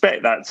I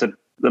suspect that's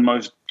the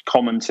most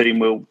common team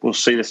we'll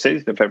see this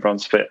season if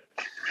everyone's fit.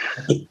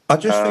 I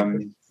just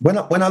think when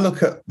I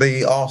look at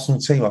the Arsenal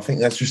team, I think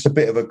there's just a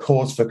bit of a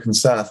cause for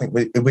concern. I think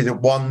we did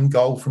 1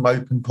 goal from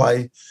open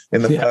play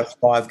in the first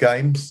 5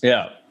 games.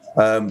 Yeah.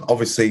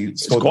 Obviously,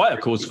 it's quite a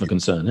cause for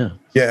concern. Yeah.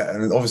 Yeah,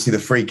 and obviously the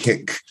free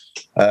kick,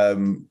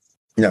 it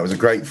was a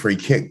great free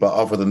kick, but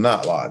other than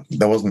that, like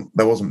there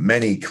wasn't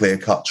many clear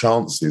cut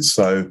chances.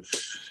 So,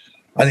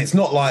 and it's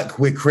not like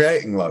we're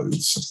creating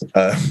loads.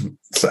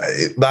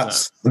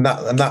 That's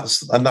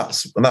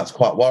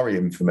quite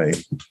worrying for me.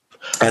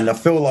 And I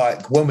feel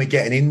like when we're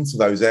getting into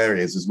those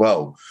areas as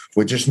well,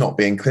 we're just not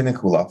being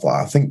clinical.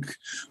 I think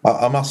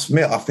I must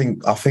admit, I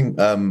think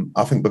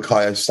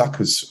Bukayo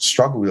Saka's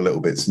struggled a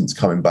little bit since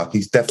coming back.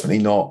 He's definitely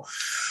not,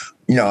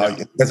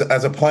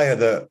 as a player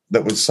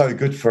that was so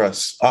good for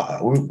us. I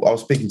was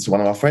speaking to one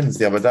of my friends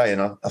the other day,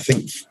 and I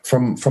think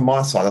from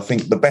my side, I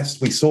think the best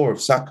we saw of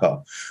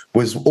Saka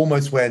was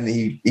almost when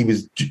he'd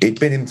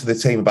been into the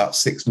team about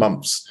 6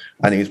 months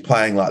and he was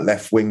playing like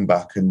left wing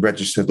back and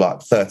registered like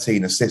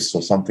 13 assists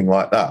or something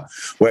like that,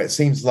 where it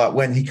seems like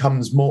when he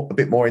comes a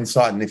bit more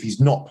inside, and if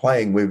he's not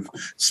playing with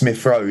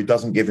Smith Rowe, who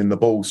doesn't give him the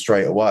ball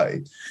straight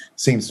away,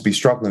 seems to be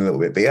struggling a little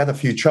bit. But he had a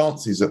few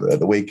chances at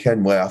the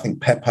weekend where I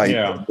think Pepe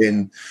got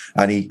in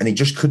and he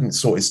just couldn't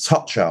sort his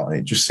touch out, and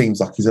it just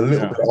seems like he's a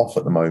little bit off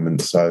at the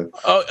moment. So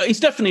he's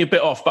definitely a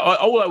bit off, but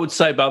all I would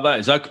say about that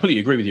is I completely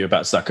agree with you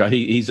about Saka.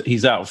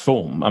 He's out of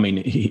form. I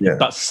mean,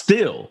 but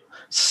still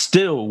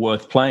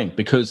worth playing,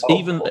 because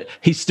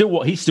he still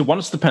won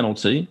us the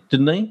penalty,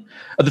 didn't he?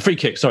 The free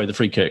kick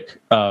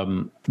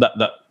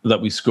that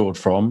we scored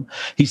from.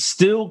 There's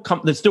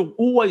still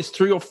always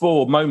 3 or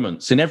 4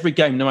 moments in every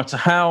game, no matter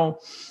how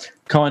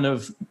kind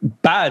of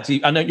bad.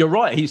 I know you're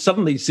right. He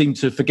suddenly seemed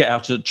to forget how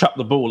to trap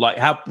the ball.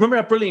 Remember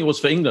how brilliant it was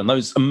for England?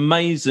 Those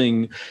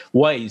amazing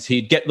ways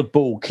he'd get the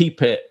ball,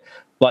 keep it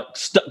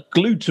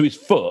glued to his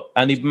foot,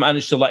 and he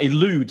managed to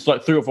elude 3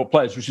 or 4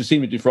 players, which he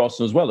seemed to do for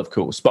Arsenal as well, of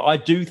course. But I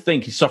do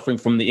think he's suffering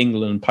from the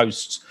England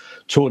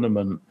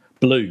post-tournament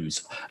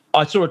blues.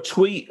 I saw a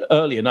tweet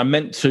earlier, and I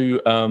meant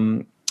to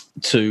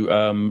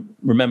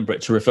remember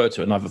it, to refer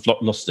to it, and I've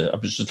lost it.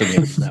 I'm just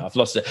looking at it now. I've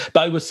lost it.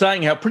 But I was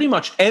saying how pretty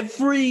much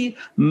every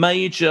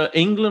major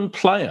England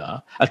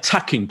player,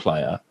 attacking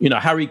player,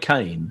 Harry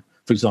Kane,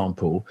 for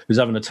example, who's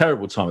having a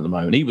terrible time at the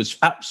moment. He was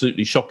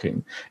absolutely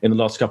shocking in the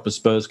last couple of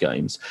Spurs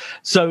games.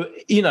 So,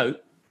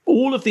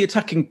 all of the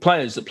attacking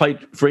players that played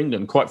for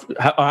England are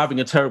having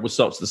a terrible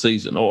start to the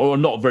season, or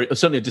not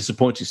certainly a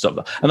disappointing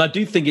start. And I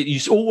do think you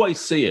always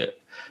see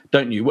it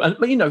don't you? And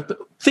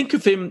think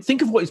of him.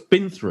 Think of what he's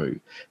been through.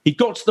 He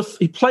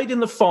played in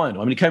the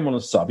final. I mean, he came on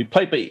as sub. He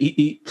played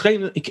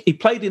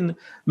in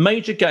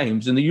major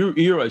games in the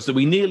Euros that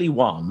we nearly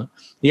won.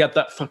 He had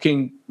that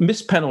fucking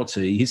missed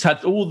penalty. He's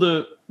had all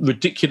the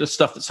ridiculous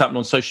stuff that's happened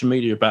on social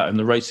media about him,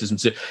 the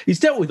racism. He's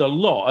dealt with a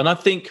lot, and I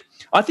think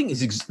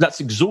that's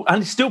exhausting.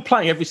 And he's still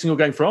playing every single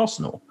game for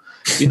Arsenal.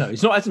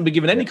 Hasn't been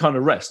given any kind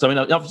of rest. I mean,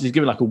 obviously he's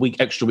given like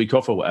extra week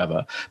off or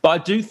whatever. But I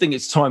do think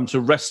it's time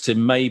to rest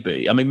him.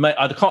 Maybe. I mean,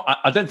 I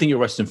don't think you'll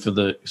rest him for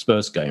the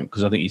Spurs game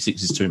because I think he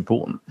thinks it's too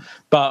important.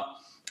 But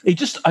I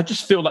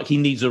just feel like he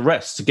needs a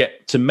rest to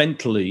get to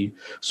mentally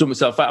sort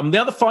himself out. The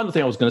other final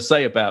thing I was going to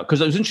say about,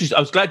 because I was interested, I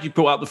was glad you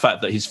brought up the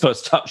fact that his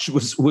first touch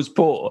was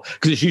poor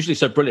because it's usually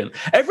so brilliant.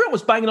 Everyone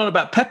was banging on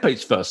about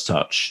Pepe's first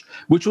touch,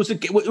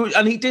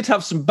 and he did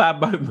have some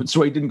bad moments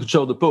where he didn't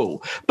control the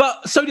ball,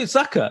 but so did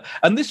Saka.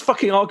 And this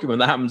fucking argument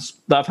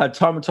that I've had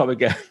time and time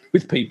again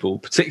with people,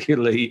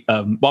 particularly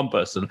one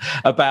person,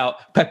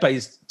 about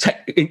Pepe's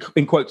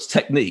in quotes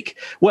technique.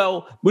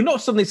 Well, we're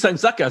not suddenly saying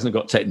Saka hasn't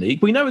got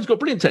technique. We know he's got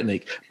brilliant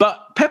technique.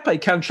 But Pepe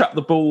can trap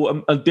the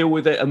ball and deal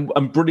with it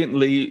and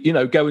brilliantly,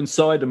 go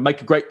inside and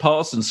make a great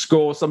pass and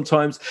score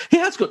sometimes. He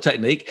has got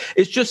technique.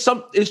 It's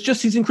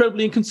just he's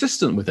incredibly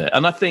inconsistent with it.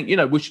 And I think,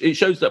 which it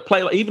shows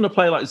that even a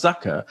player like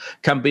Xhaka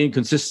can be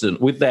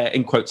inconsistent with their,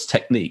 in quotes,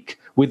 technique,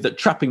 with the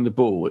trapping the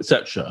ball,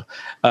 etc.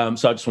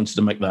 So I just wanted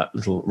to make that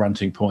little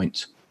ranting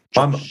point.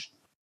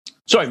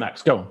 Sorry,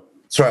 Max, go on.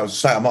 Sorry, I was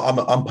just saying,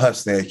 I'm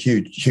personally a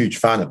huge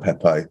fan of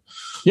Pepe.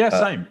 Yeah,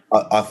 same.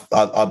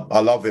 I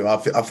love him. I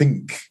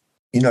think,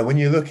 when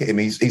you look at him,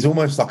 he's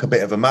almost like a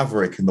bit of a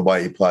maverick in the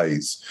way he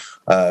plays.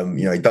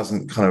 He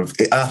doesn't kind of.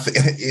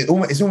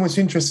 It's almost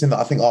interesting that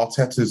I think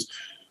Arteta's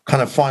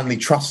kind of finally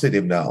trusted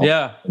him now.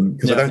 Yeah,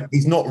 because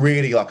he's not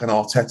really like an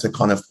Arteta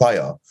kind of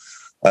player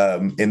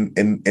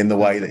in the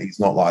way that he's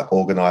not like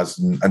organised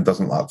and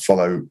doesn't like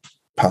follow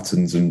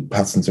patterns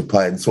of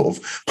play and sort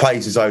of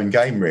plays his own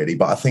game really.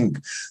 But I think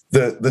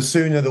the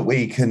sooner that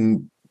we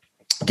can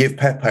give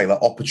Pepe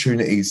like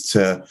opportunities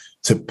to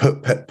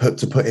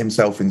put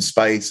himself in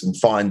space and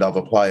find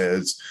other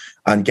players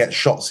and get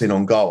shots in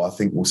on goal, I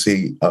think we'll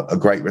see a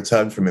great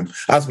return from him,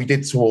 as we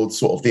did towards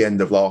sort of the end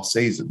of last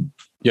season.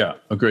 Yeah,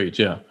 agreed.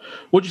 Yeah,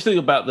 what do you think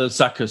about the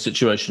Saka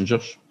situation,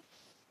 Josh?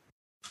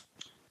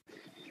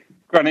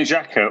 Granit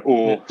Xhaka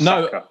or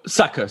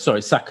Saka?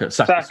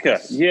 Saka.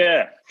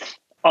 Yeah,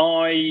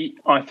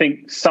 I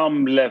think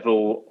some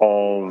level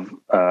of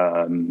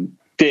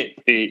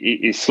dip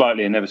is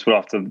slightly inevitable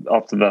after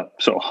the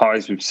sort of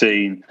highs we've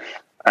seen,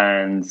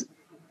 and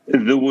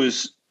there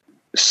was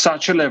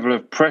such a level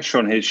of pressure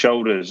on his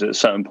shoulders at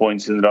certain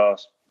points in the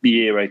last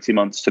year, 18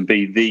 months, to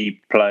be the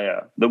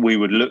player that we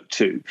would look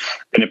to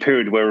in a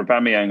period where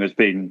Aubameyang has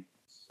been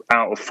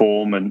out of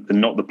form and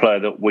not the player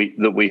that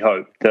we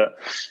hoped. That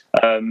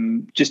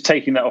just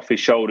taking that off his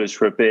shoulders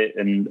for a bit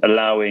and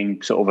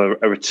allowing sort of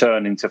a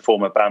return into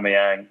form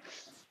Aubameyang,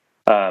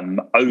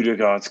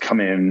 Odegaard's come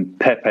in,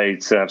 Pepe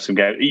to have some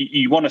game.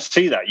 You want to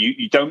see that.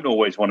 You don't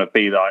always want to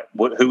be like,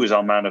 who was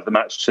our man of the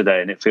match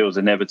today? And it feels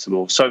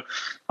inevitable. So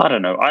I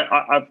don't know.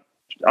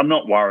 I'm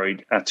not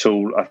worried at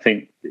all. I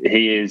think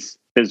he is,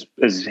 as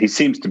he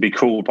seems to be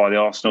called by the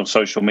Arsenal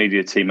social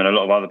media team and a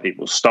lot of other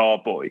people, star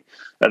boy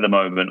at the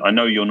moment. I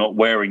know you're not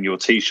wearing your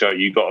T-shirt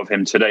you got of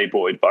him today,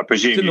 Boyd, but I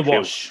presume it's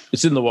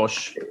in the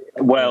wash.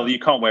 Well, you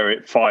can't wear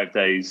it 5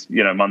 days,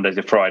 Monday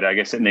to Friday. I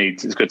guess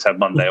it's good to have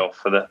Monday off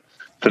for the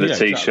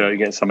T-shirt. Exactly.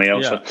 Get something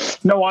else. Yeah. So,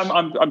 no,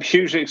 I'm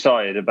hugely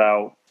excited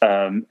about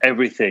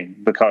everything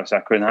Bukayo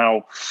Saka and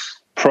how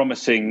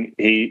promising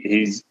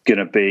he's going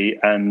to be.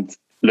 And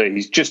look,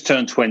 he's just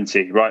turned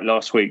 20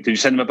 last week. Did you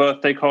send him a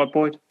birthday card,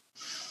 Boyd?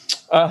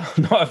 No,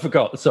 I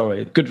forgot.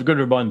 Sorry. Good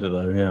reminder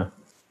though. Yeah.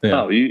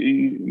 Oh,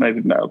 you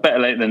maybe better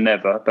late than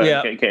never. But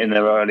get in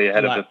there early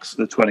ahead of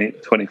the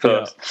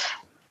 21st.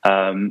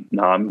 Yeah.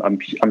 No,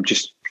 I'm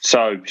just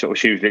so sort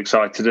of hugely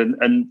excited,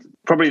 and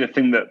probably the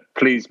thing that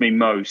pleased me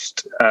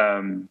most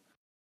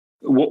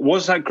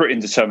was that grit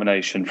and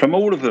determination from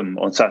all of them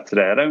on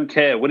Saturday. I don't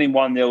care, winning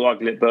 1-0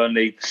 ugly at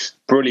Burnley,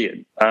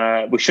 brilliant.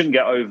 We shouldn't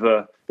get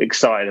over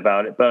excited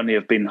about it. Burnley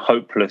have been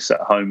hopeless at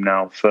home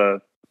now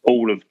for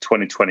all of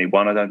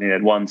 2021. I don't think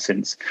they'd won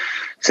since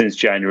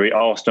January.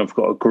 Arsenal have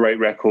got a great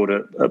record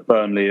at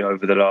Burnley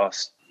over the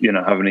last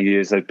how many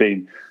years they've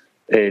been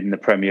in the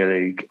Premier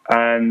League.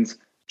 And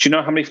do you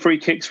know how many free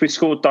kicks we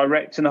scored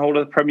direct in the whole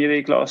of the Premier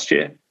League last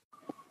year?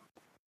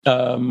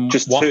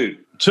 Just two.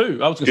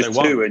 I was going to say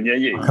one. Two, and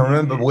I can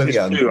remember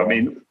William. Two. I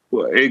mean,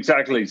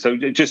 exactly. So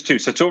just two.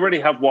 So to already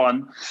have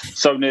one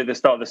so near the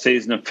start of the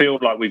season and feel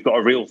like we've got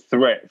a real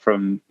threat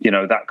from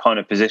that kind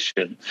of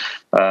position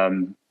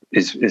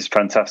is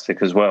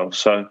fantastic as well.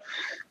 So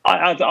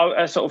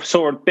I sort of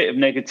saw a bit of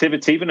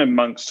negativity even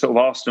amongst sort of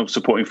Arsenal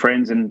supporting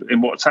friends in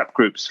WhatsApp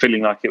groups,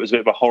 feeling like it was a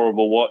bit of a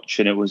horrible watch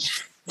and it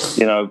was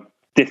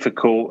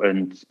difficult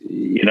and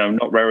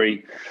not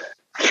very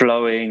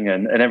flowing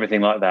and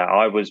everything like that.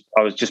 I was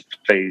just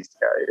pleased.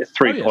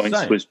 3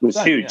 points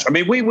was huge. Yeah. I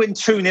mean, we win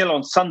 2-0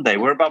 on Sunday.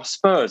 We're above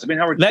Spurs. I mean,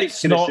 how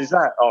ridiculous is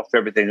that after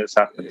everything that's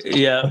happened?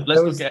 Yeah,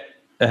 let's not get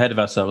ahead of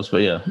ourselves,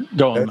 but yeah,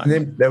 go on.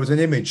 There was an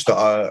image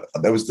that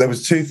there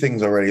was two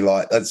things I really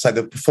liked. I'd say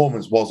the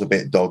performance was a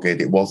bit dogged.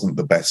 It wasn't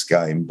the best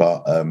game,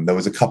 but there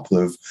was a couple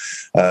of.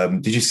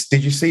 Did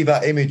you see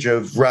that image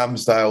of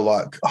Ramsdale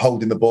like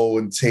holding the ball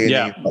and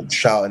Tierney like,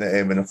 shouting at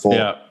him? And I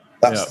thought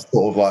that's the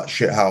sort of like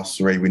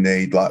shithousery we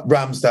need. Like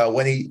Ramsdale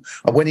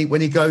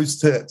when he goes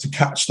to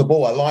catch the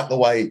ball, I like the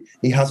way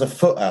he has a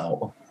foot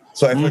out.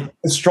 So if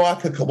a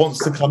striker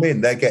wants to come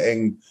in, they're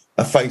getting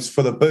a face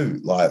for the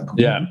boot. Like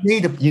you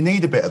need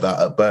a bit of that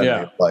at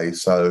Burnley play.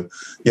 So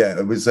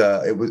it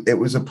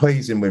was a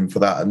pleasing win for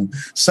that. And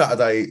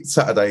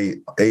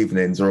Saturday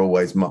evenings are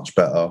always much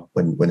better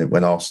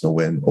when Arsenal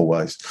win,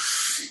 always.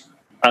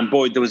 And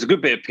Boyd, there was a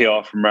good bit of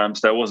PR from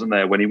Ramsdale, wasn't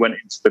there, when he went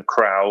into the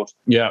crowd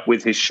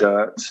with his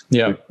shirt,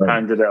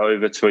 handed it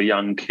over to a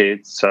young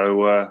kid.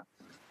 So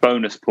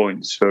bonus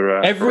points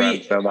for every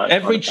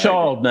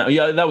child now.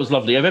 Yeah, that was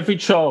lovely. Every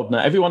child now,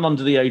 everyone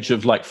under the age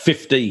of like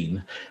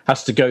 15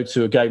 has to go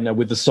to a game now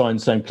with the sign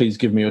saying, "Please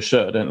give me your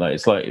shirt," don't they?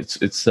 It's like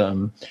it's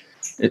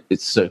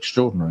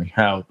extraordinary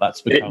how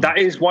that's become. That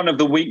is one of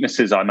the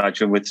weaknesses, I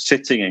imagine, with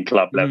sitting in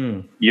club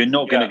level. You're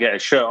not going to get a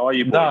shirt, are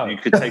you, Boyd? No. You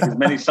could take as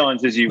many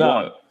signs as you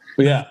want.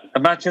 Yeah,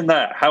 imagine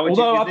that. How would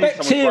Although you I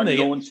bet Tierney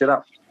launch it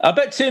up? I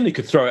bet Tierney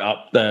could throw it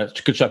up there.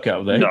 Could chuck it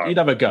up there. No, he'd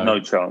have a go. No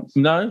chance.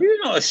 No,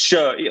 you're not a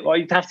shirt.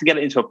 You'd have to get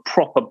it into a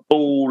proper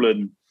ball,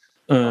 and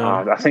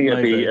I think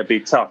it'd be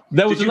tough.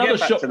 There was another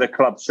shop to the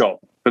club shop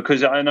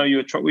because I know were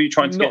you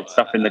trying to get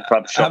stuff in the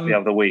club shop the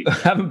other week. I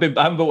haven't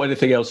bought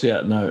anything else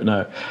yet.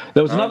 No.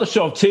 There was another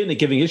shot of Tierney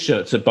giving his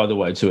shirt to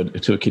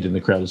a kid in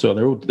the crowd as well.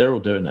 They're all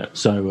doing it.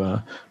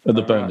 So at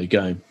the Burnley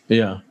game,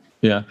 yeah.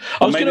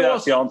 I was maybe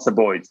that's the answer,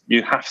 Boyd.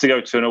 You have to go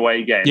to an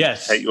away game to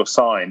take your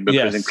sign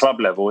because in club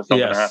level it's not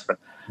going to happen.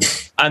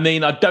 I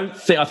mean, I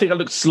think I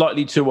look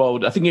slightly too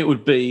old. I think it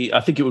would be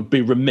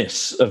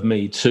remiss of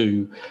me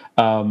to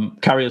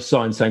carry a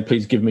sign saying,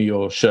 "Please give me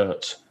your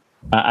shirt."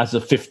 As a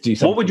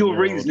 50-something. What would your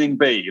reasoning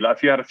be? Like,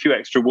 if you had a few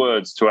extra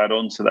words to add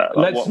on to that,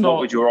 like, what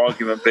would your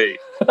argument be?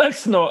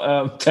 Let's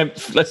not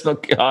tempt. Let's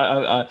not.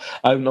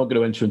 I'm not going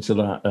to enter into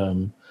that.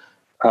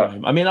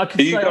 Game. I mean, I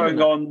could. Are you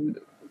going on?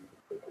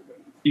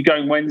 You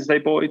going Wednesday,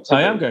 Boyd?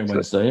 I am going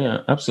Wednesday.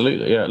 Yeah,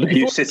 absolutely. Yeah. Are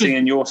you sitting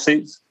in your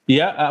seats?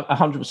 Yeah,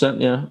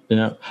 100%.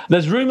 Yeah.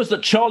 There's rumours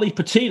that Charlie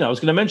Patino. I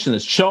was going to mention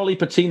this. Charlie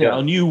Patino,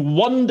 our new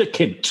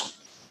wunderkind.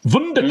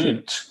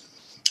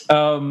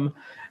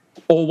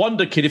 Or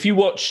Wonder Kid. If you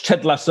watch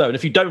Ted Lasso, and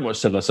if you don't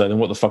watch Ted Lasso, then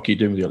what the fuck are you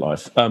doing with your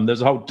life?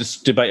 There's a whole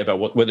debate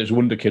about whether it's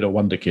Wonder Kid or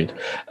Wonder Kid.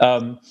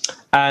 But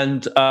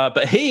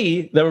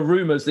there are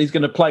rumours that he's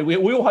going to play.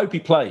 We all hope he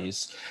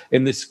plays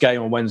in this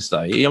game on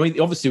Wednesday. I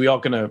mean, obviously we are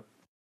going to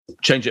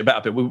change it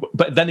about a bit,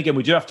 but then again,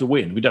 we do have to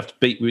win. We'd have to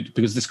beat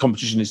because this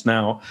competition is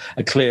now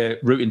a clear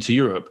route into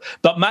Europe.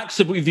 But Max,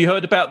 have you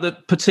heard about the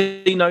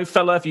Patino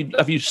fella?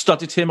 Have you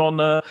studied him on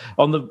the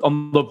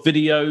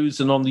videos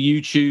and on the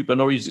YouTube,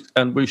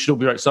 and we should all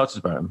be very excited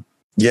about him?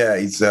 Yeah,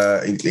 he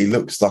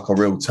looks like a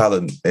real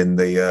talent in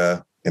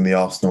the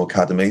Arsenal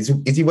academy.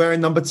 Is he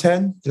wearing number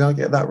 10? Did I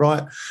get that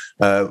right?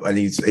 And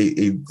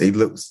he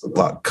looks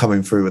like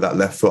coming through with that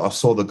left foot. I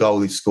saw the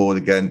goal he scored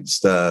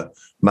against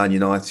Man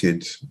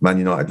United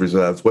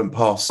reserves, went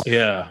past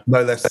no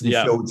less than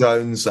Phil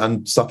Jones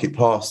and stuck it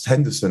past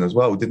Henderson as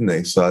well, didn't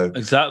he? So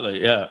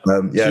exactly, two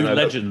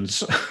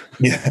legends.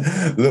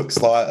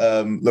 Looks like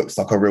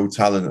a real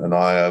talent, and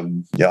I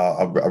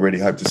really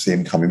hope to see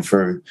him coming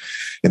through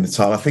in the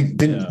time. I think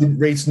didn't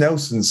Reece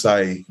Nelson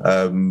say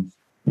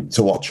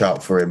to watch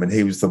out for him, and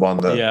he was the one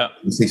that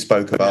he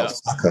spoke about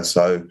Saka.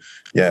 So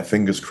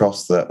fingers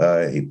crossed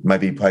that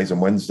maybe he plays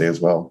on Wednesday as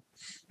well.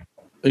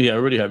 Yeah, I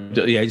really hope.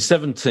 Yeah, he's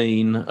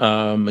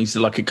 17. He's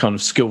like a kind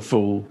of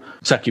skillful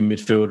attacking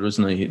midfielder,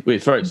 isn't he?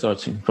 It's very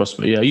exciting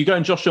prospect. Yeah, are you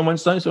going, Josh, on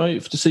Wednesday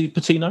to see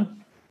Patino?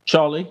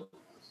 Charlie?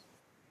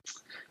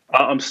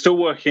 I'm still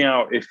working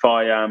out if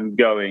I am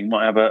going.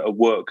 Might have a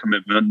work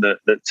commitment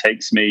that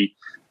takes me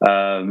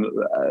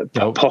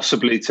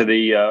possibly to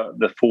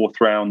the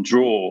fourth round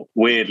draw.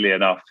 Weirdly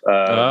enough,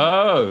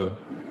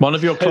 one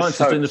of your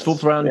clients is doing the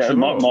fourth round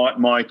draw.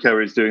 Micah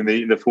is doing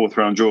the fourth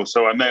round draw,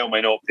 so I may or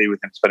may not be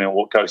with him, depending on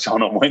what goes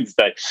on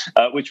Wednesday,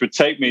 which would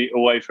take me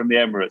away from the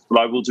Emirates. But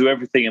I will do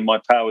everything in my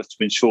powers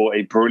to ensure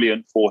a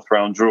brilliant fourth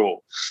round draw.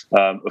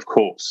 Of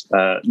course,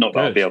 not that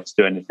I'll be able to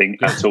do anything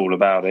at all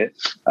about it,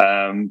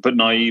 but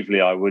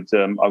naively, I would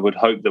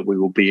hope that we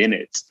will be in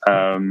it.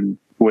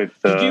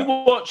 Did you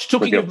watch?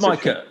 Talking of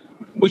Micah,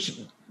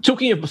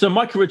 so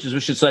Micah Richards,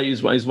 we should say,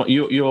 is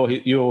you're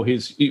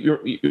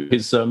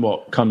his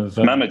what kind of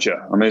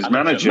manager? I'm his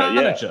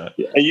manager.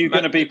 Yeah. Are you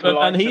going to be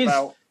polite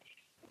about?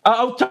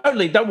 Oh,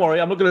 totally. Don't worry.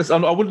 I'm not going to.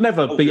 I would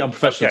never be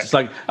unprofessional. Okay. It's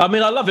like, I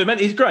mean, I love him, and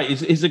he's great.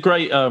 He's a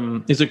great.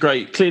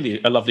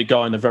 Clearly a lovely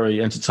guy and a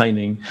very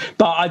entertaining.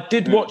 But I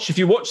did watch. If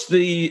you watched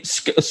the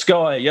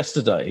Sky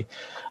yesterday,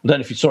 I don't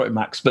know if you saw it,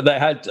 Max, but they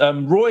had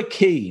Roy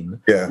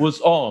Keane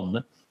was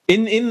on.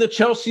 in the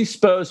Chelsea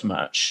Spurs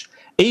match,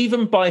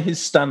 even by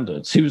his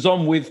standards, he was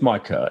on with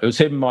Micah. It was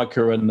him,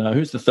 Micah, and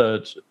who's the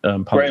third?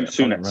 Graham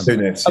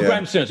Souness.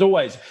 Graham Souness,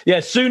 always. Yeah,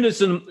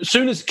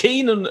 Souness,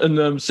 Keane and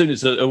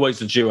Souness are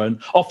always a duo,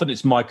 and often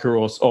it's Micah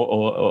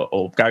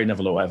or Gary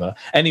Neville or whatever.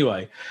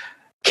 Anyway,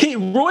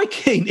 Roy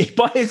Keane,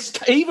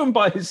 even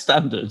by his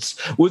standards,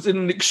 was in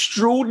an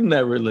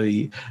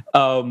extraordinarily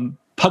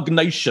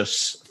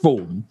pugnacious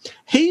form.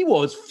 He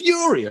was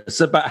furious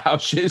about how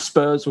shit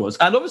Spurs was,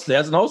 and obviously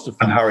as an Arsenal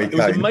fan, it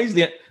was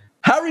amazing.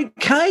 Harry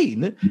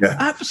Kane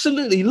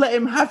absolutely let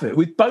him have it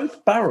with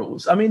both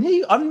barrels. I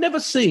mean, I've never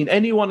seen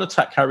anyone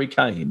attack Harry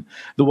Kane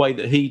the way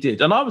that he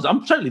did. And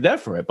I'm totally there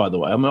for it, by the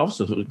way. I mean,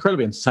 obviously, it was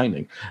incredibly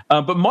entertaining.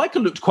 But Micah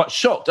looked quite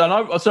shocked.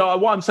 And so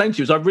what I'm saying to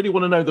you is I really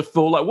want to know the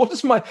full, what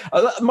is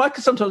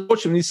Micah sometimes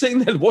watching, and he's sitting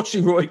there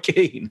watching Roy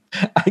Keane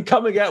and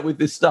coming out with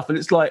this stuff. And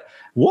it's like,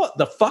 what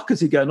the fuck is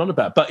he going on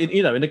about? But,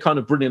 in a kind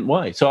of brilliant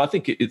way. So I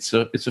think it's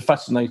a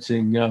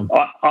fascinating...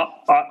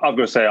 I've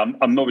got to say, I'm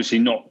obviously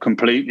not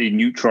completely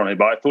neutral on it,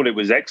 but I thought it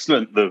was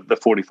excellent, the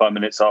 45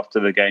 minutes after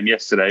the game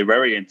yesterday.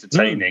 Very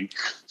entertaining,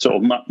 sort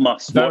of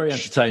must-watch very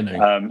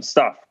entertaining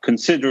stuff,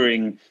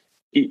 considering,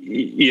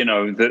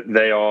 that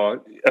they are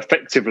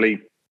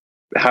effectively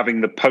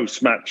having the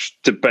post-match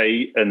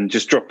debate and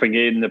just dropping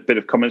in a bit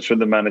of comments from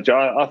the manager.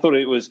 I thought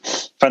it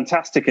was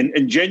fantastic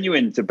and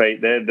genuine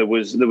debate there. There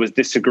was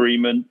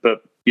disagreement,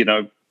 but,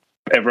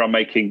 everyone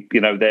making,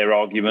 their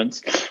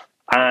arguments.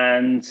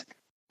 And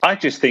I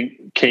just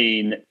think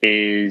Keane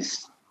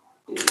is...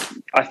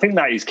 I think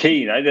that is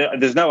Keane.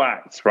 There's no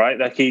act, right?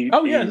 Like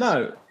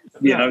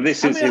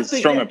this is his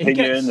strong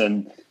opinion,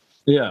 and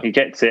he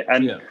gets it.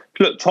 And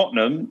look,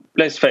 Tottenham,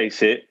 let's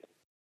face it,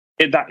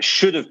 that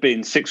should have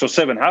been 6 or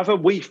 7. However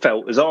we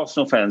felt as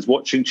Arsenal fans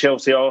watching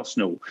Chelsea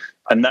Arsenal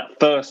and that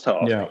first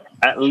half,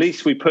 at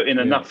least we put in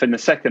enough in the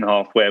second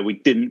half where we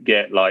didn't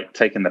get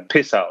taken the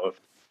piss out of.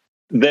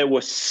 There were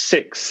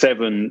 6,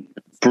 7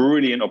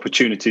 brilliant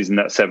opportunities in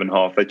that second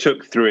half. They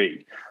took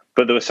 3.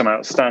 But there were some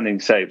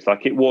outstanding saves.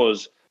 It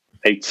was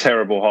a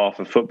terrible half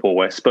of football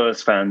where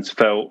Spurs fans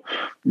felt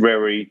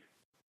very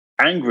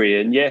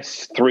angry. And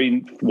yes,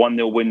 3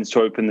 1-0 wins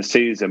to open the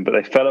season, but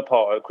they fell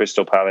apart at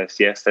Crystal Palace.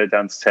 Yes, they're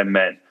down to 10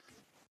 men.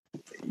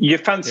 You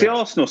fancy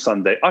Arsenal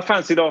Sunday? I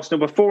fancied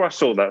Arsenal before I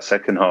saw that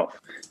second half.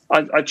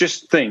 I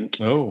just think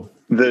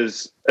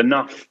there's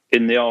enough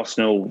in the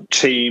Arsenal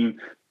team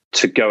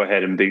to go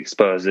ahead and beat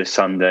Spurs this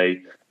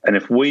Sunday. And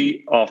if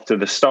we, after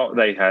the start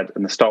they had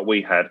and the start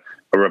we had,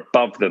 are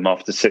above them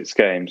after 6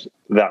 games,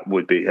 that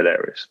would be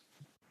hilarious.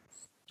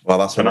 Well,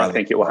 that's what I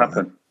think it will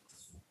happen.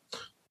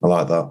 I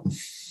like that.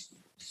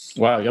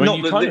 Wow. I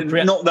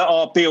mean, not that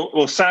our deal,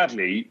 well,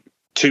 sadly,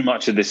 too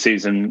much of this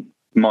season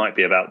might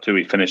be about do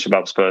we finish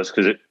above Spurs,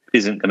 because it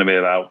isn't going to be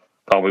about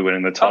are we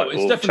winning the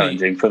title or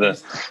challenging for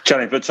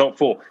top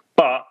 4.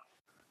 But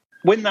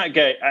win that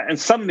game, and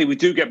suddenly we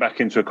do get back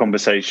into a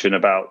conversation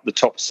about the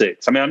top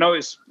 6. I mean, I know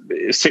it's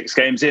 6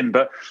 games in,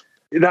 but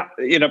that,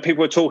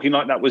 people were talking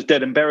like that was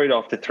dead and buried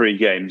after 3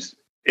 games.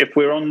 If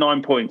we're on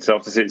 9 points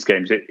after 6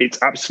 games, it's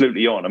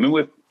absolutely on. I mean,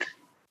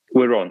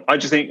 we're on. I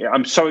just think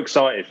I'm so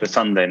excited for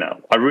Sunday now.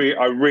 I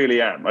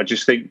really am. I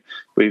just think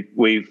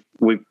we're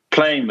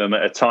playing them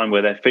at a time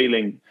where they're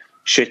feeling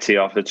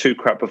shitty after 2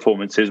 crap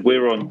performances.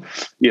 We're on,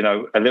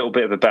 a little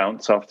bit of a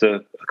bounce after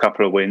a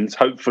couple of wins.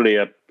 Hopefully,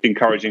 a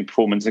encouraging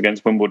performance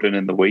against Wimbledon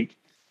in the week.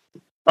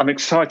 I'm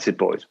excited,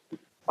 boys.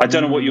 I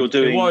don't know what you're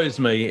doing. It worries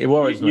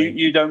me.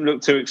 You don't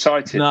look too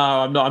excited. No,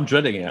 I'm not. I'm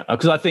dreading it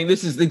because I think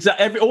this is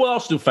exactly all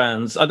Arsenal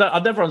fans. I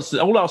never understood.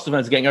 All Arsenal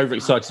fans are getting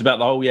overexcited about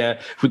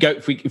if we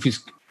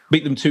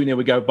beat them 2-0,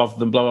 we go above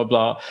them. Blah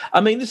blah blah. I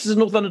mean, this is a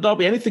North London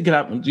derby. Anything can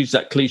happen. To use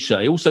that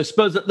cliche. Also,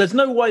 Spurs. There's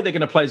no way they're going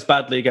to play as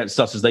badly against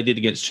us as they did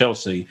against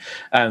Chelsea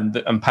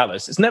and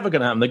Palace. It's never going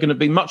to happen. They're going to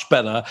be much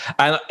better.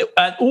 And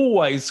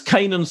always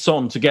Kane and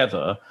Son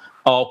together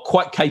are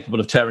quite capable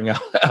of tearing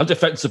our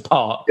defence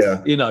apart.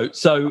 Yeah.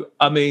 So,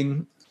 I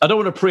mean, I don't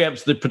want to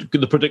preempt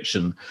the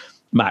prediction,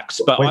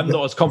 Max, but I'm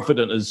not as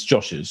confident as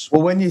Josh is.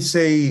 Well, when you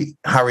see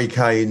Harry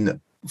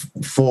Kane,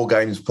 4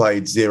 games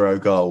played, 0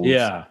 goals.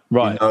 Yeah,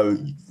 right.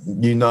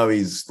 You know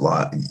he's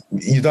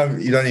you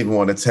don't even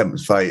want to tempt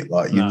fate.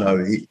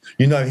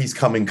 He's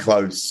coming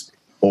close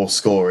or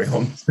scoring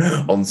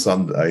on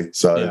Sunday.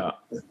 So,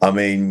 I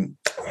mean,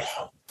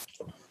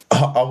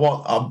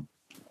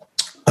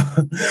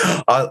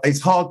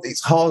 it's hard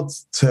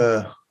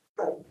to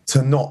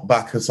not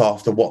back us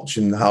after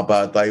watching how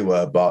bad they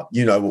were, but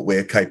you know what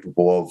we're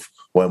capable of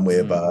when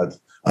we're bad,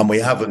 and we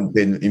haven't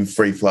been in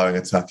free-flowing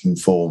attacking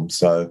form.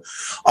 So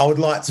I would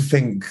like to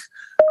think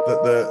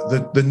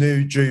that the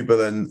new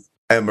jubilant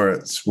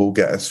Emirates will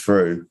get us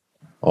through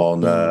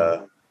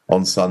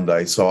on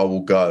Sunday. So I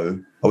will go.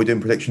 Are we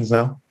doing predictions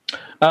now?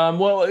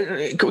 Well,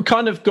 it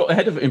kind of got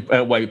ahead of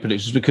away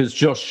predictions because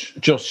Josh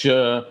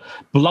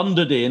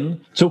blundered in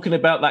talking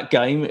about that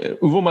game.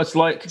 We've almost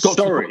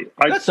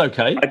that's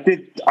okay.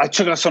 I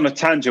took us on a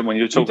tangent when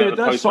you were talking about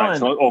the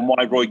post-match on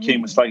why Roy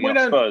Keane was flagging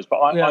up Spurs, but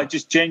I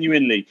just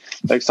genuinely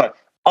excited.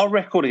 our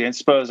record against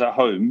Spurs at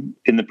home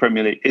in the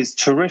Premier League is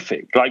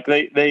terrific. Like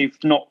they've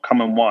not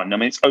come and won. I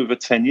mean, it's over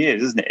 10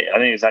 years, isn't it? I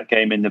think it's that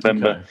game in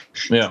November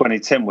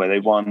 2010 where they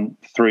won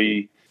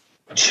 3-2.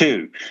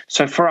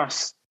 So for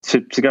us to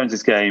go into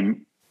this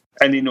game,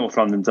 any North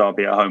London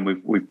derby at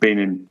home, we've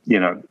been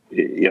in,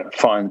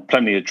 find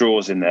plenty of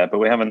draws in there, but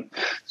we haven't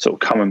sort of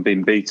come and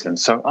been beaten.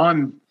 So I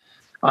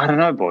don't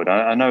know, Boyd.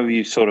 I know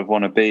you sort of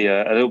want to be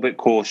a little bit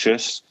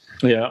cautious.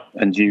 Yeah.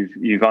 And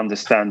you've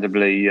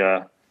understandably,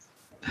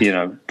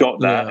 got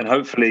that. And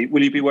hopefully,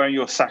 will you be wearing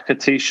your Saka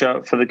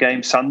T-shirt for the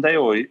game Sunday,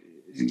 or are you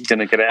going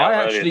to get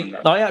out earlier than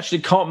that? I actually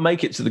can't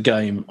make it to the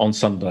game on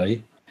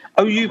Sunday.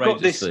 Oh, you've got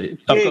this gig,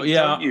 don't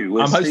you?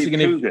 I'm hosting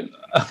an event.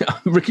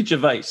 Ricky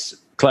Gervais,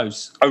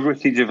 close. Oh,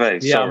 Ricky Gervais.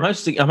 Yeah,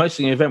 sorry. I'm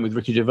hosting an event with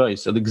Ricky Gervais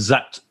at the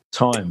exact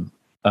time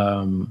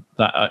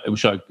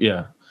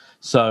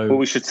So, well,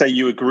 we should say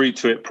you agreed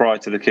to it prior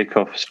to the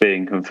kickoffs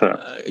being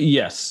confirmed.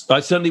 Yes, I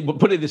certainly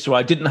put it this way.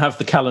 I didn't have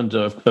the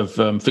calendar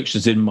of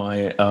fixtures in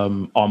my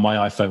on my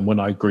iPhone when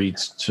I agreed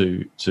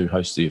to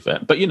host the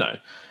event. But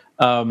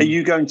are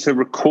you going to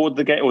record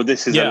the game, or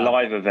this is a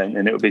live event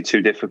and it would be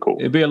too difficult?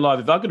 It'd be a live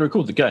event. I'm going to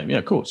record the game. Yeah,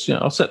 of course. Yeah,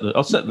 I'll set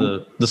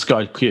the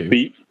Sky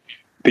queue.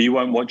 But you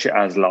won't watch it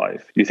as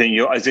live. You think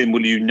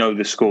will you know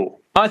the score?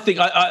 I think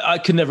I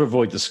can never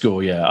avoid the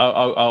score. Yeah,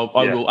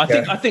 I will. I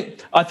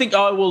think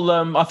I will.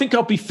 I think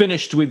I'll be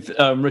finished with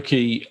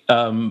Ricky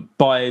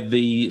by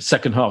the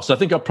second half. So I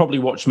think I'll probably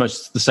watch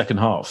most of the second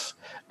half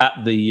at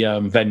the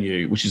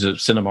venue, which is a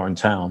cinema in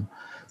town.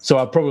 So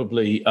I'll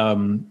probably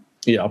I'll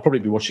probably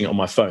be watching it on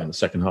my phone the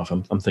second half.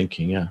 I'm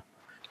thinking, yeah.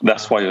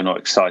 That's why you're not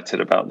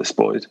excited about this,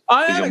 Boyd.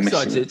 I am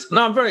excited.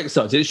 No, I'm very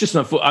excited. It's just,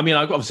 I mean,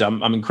 obviously,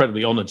 I'm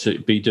incredibly honoured to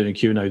be doing a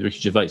Q&A with Ricky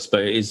Gervais,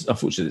 but it is,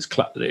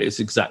 unfortunately, it's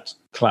exact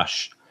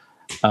clash.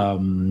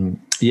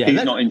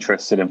 He's not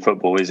interested in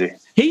football, is he?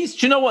 Do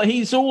you know what?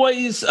 He's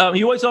always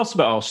he always asks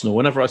about Arsenal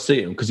whenever I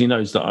see him, because he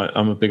knows that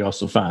I'm a big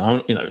Arsenal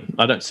fan.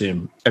 I don't see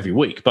him every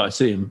week, but I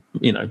see him,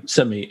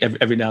 send me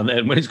every now and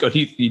then when he's got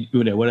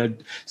when I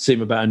see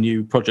him about a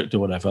new project or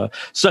whatever.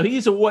 So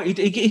he's away.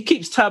 He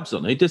keeps tabs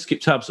on it. He does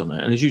keep tabs on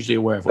it, and he's usually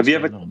aware of what's going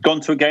on. Have you ever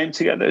gone to a game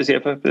together? Has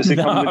he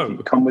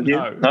come with you?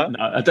 No,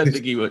 I don't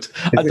think he would.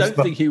 I don't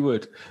think he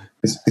would.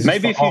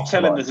 Maybe if you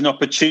tell him there's an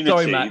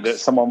opportunity that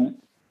someone.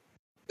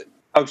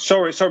 Oh,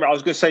 sorry. I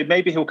was going to say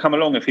maybe he'll come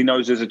along if he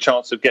knows there's a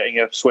chance of getting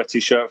a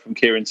sweaty shirt from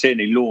Kieran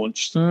Tierney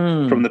launched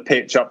from the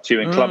pitch up to you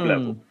in club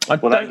level. I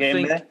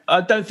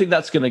don't think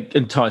that's going to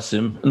entice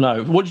him.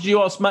 No. What did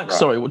you ask, Max? Right.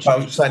 Sorry. I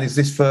was saying, is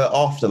this for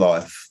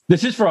Afterlife?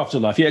 This is for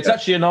Afterlife. Yeah, it's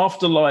actually an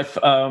Afterlife.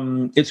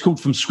 It's called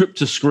From Script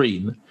to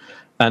Screen.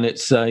 And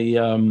it's like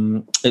a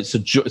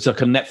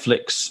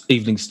Netflix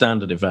Evening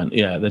Standard event.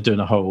 Yeah, they're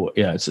doing a whole.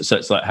 Yeah, so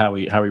it's like how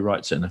he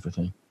writes it and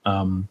everything.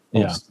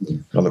 Yeah,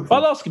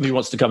 I'll ask him if he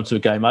wants to come to a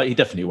game. He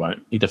definitely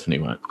won't.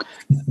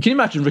 Can you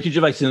imagine Ricky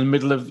Gervais in the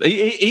middle of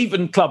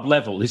even club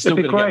level? He's still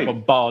going to get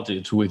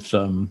bombarded with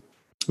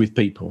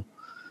people.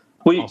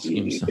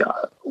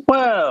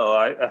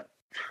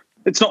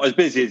 It's not as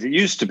busy as it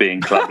used to be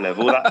in club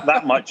level.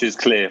 That much is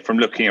clear from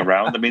looking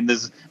around. I mean,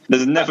 there's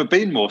never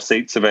been more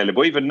seats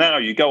available. Even now,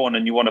 you go on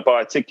and you want to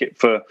buy a ticket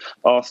for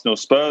Arsenal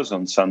Spurs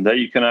on Sunday,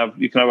 you can have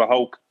a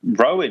whole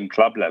row in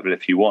club level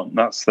if you want.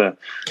 That's the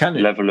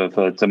level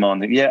of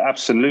demand. Yeah,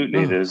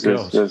 absolutely. There's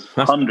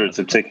hundreds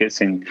of tickets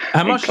in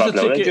club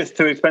level. They're just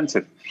too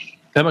expensive.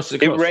 How much does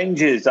it cost? It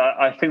ranges.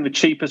 I think the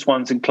cheapest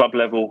ones in club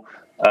level.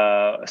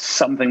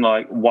 Something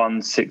like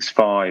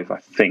 165, I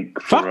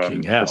think,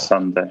 for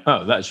Sunday.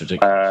 Oh, that's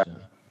ridiculous.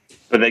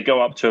 But they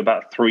go up to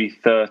about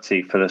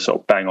 330 for the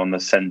sort of bang on the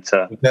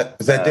centre.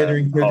 Is that dinner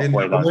included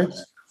in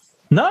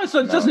No, so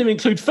it doesn't even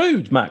include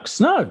food,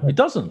 Max. No, it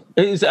doesn't.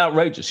 It is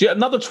outrageous. Yeah,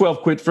 another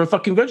 12 quid for a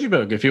fucking veggie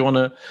burger if you want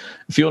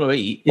to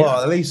eat. Yeah.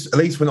 Well, at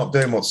least we're not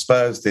doing what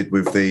Spurs did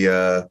with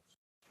the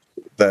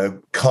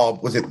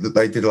carb. Was it that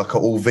they did like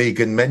all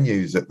vegan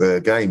menus at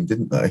the game,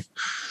 didn't they?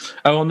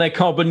 Oh, and they're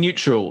carbon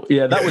neutral.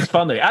 Yeah, that was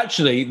funny.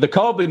 Actually, the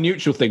carbon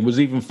neutral thing was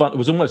even fun. It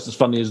was almost as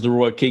funny as the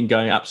Roy Keane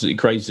going absolutely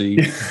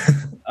crazy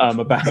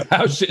about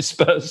how shit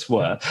Spurs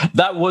were.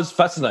 That was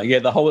fascinating. Yeah,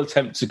 the whole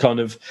attempt to kind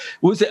of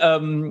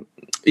long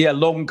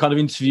kind of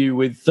interview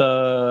with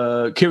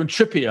Kieran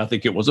Trippier, I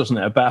think it was, wasn't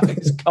it, about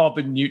his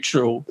carbon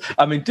neutral.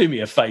 I mean, do me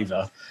a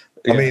favour.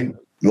 I mean,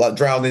 like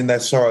drowning their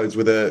sorrows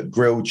with a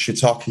grilled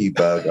shiitake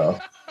burger.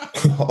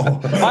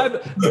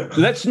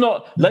 Let's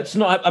not.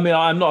 I mean,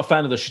 I'm not a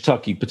fan of the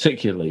shiitake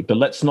particularly, but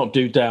let's not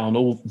do down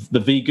all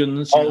the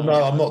vegans. Oh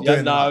no, I'm not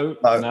doing that. No,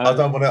 I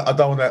don't want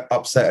to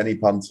upset any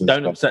punters.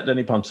 Don't upset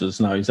any punters.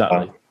 No,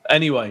 exactly. Oh.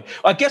 Anyway,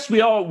 I guess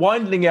we are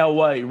winding our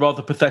way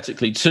rather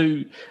pathetically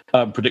to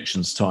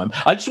predictions time.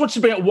 I just wanted to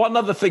bring up one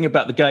other thing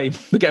about the game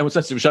was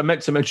which I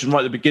meant to mention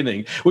right at the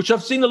beginning, which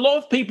I've seen a lot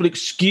of people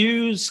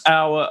excuse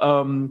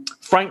our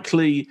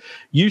frankly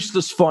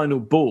useless final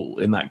ball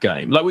in that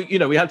game. Like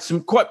we had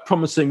some quite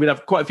promising. We'd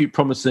have quite a few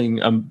promising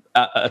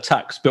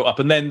attacks built up,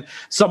 and then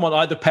someone,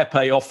 either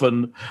Pepe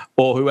often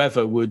or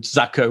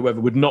Zaka, whoever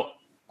would not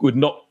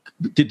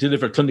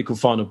deliver a clinical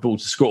final ball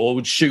to score or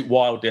would shoot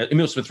wildly.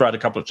 Emil Smith had a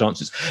couple of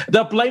chances.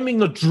 They're blaming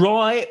the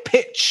dry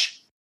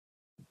pitch.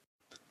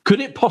 Could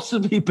it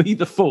possibly be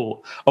the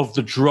fault of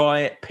the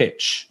dry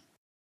pitch,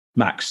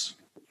 Max?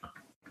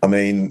 I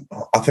mean,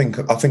 I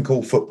think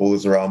all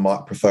footballers around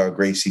might prefer a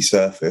greasy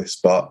surface,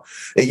 but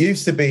it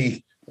used to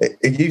be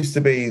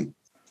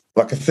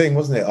like a thing,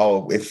 wasn't it?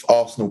 Oh, if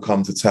Arsenal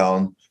come to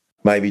town,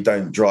 maybe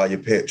don't dry your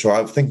pitch. Or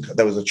I think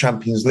there was a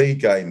Champions League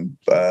game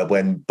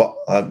when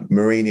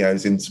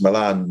Mourinho's Inter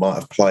Milan might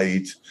have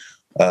played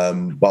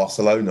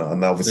Barcelona,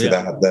 and obviously they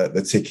had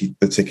the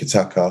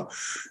tiki-taka.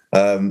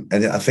 And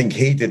I think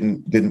he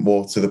didn't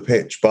water the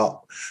pitch. But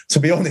to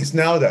be honest,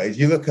 nowadays if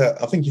you look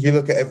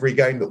at every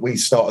game that we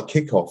start a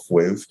kick-off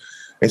with,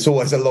 it's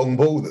always a long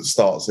ball that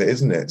starts it,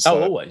 isn't it?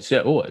 So, always.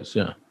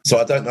 So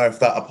I don't know if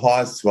that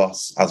applies to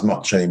us as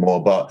much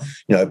anymore. But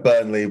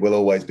Burnley will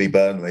always be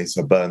Burnley,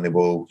 so Burnley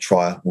will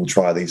try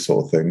these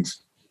sort of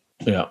things.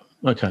 Yeah.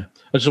 Okay.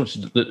 I just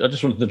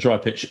wanted the dry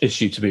pitch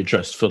issue to be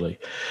addressed fully.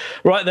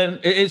 Right then,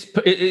 it is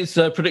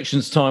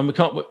predictions time. We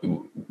can't.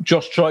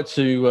 Josh tried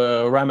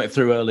to ram it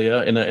through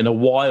earlier in a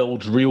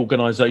wild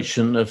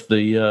reorganisation of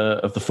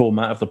the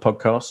format of the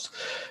podcast,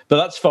 but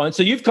that's fine.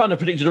 So you've kind of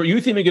predicted, or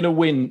you think you're going to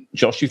win,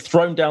 Josh? You've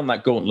thrown down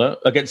that gauntlet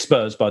against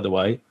Spurs, by the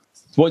way.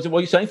 What is it? What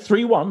are you saying?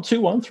 3-1,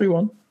 2-1,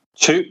 3-1.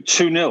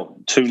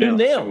 2-0.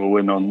 2-0. We'll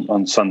win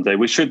on Sunday.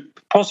 We should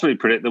possibly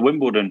predict the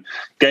Wimbledon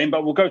game,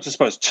 but we'll go to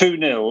Spurs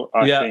 2-0,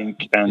 I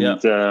think.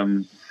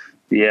 And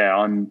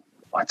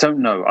I don't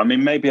know. I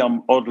mean, maybe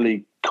I'm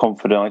oddly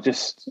confident. I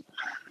just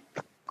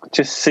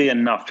see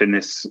enough in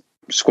this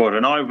squad.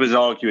 And I was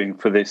arguing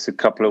for this a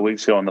couple of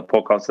weeks ago on the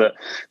podcast that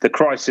the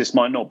crisis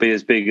might not be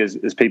as big as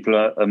people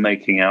are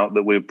making out,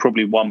 that we're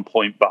probably 1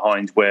 point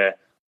behind where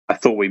I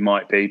thought we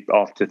might be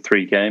after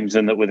 3 games,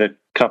 and that with a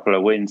couple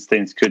of wins,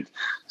 things could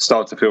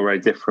start to feel very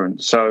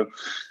different. So,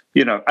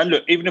 and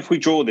look, even if we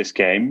draw this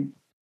game,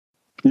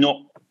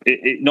 not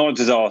a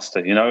disaster.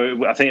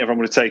 I think everyone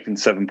would have taken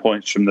 7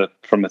 points from the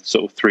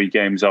sort of 3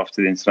 games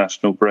after the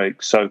international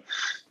break. So,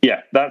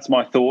 yeah, that's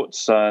my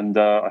thoughts, and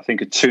I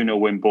think a 2-0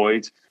 win,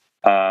 Boyd.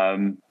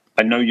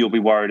 I know you'll be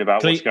worried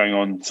about what's going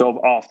on, sort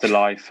of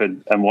afterlife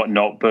and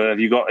whatnot. But have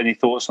you got any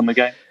thoughts on the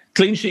game?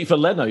 Clean sheet for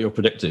Leno, you're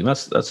predicting.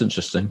 That's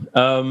interesting.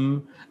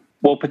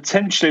 Well,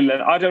 potentially,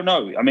 I don't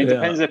know. I mean, it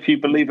depends if you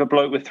believe a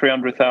bloke with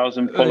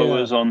 300,000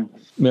 followers on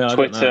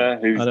Twitter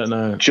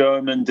who's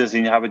German. Does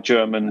he have a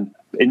German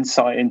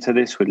insight into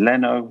this with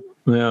Leno?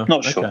 Yeah,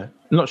 not sure. Okay.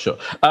 Not sure.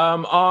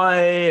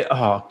 I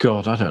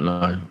don't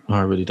know.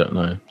 I really don't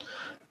know.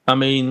 I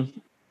mean,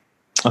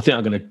 I think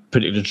I'm going to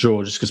predict a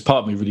draw just because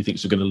part of me really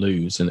thinks we're going to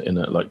lose. I don't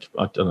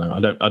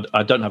know.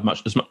 I don't have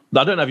much.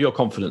 I don't have your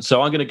confidence,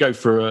 so I'm going to go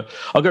for a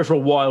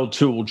wild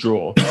 2-2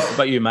 draw. What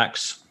about you,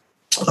 Max?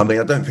 I mean,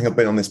 I don't think I've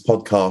been on this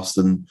podcast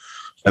and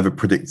ever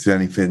predicted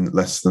anything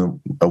less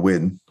than a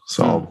win.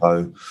 So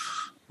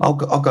I'll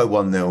go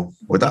 1-0.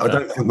 Okay. I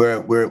don't think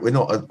we're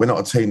not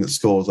a team that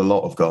scores a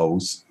lot of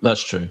goals.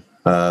 That's true.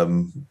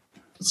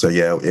 So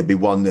yeah, it'd be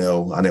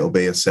 1-0 and it'll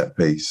be a set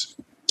piece.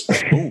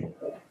 Ooh,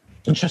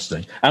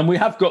 interesting. And we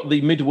have got the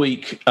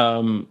midweek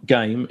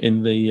game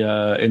in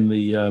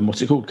the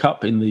what's it called,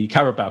 Cup, in the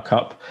Carabao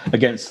Cup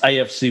against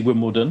AFC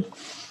Wimbledon.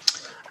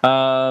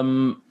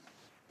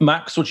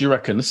 Max, what do you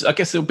reckon? I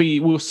guess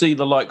we'll see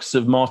the likes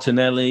of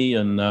Martinelli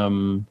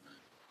and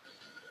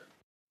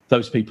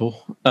those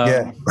people.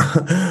 I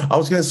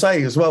was going to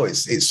say as well,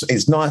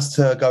 it's nice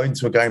to go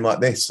into a game like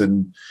this,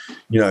 and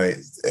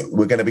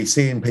we're going to be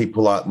seeing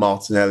people like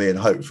Martinelli and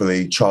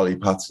hopefully Charlie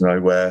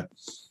Patino, where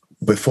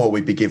before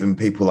we'd be giving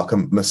people like a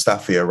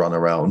Mustafi a run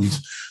around.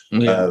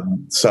 Yeah.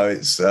 So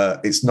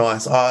it's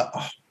nice.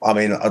 I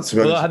mean,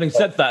 having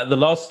said that, the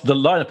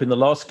lineup in the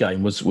last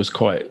game was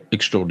quite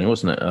extraordinary,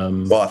 wasn't it?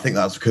 Well, I think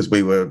that's because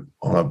we were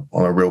on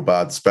a real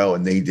bad spell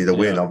and needed a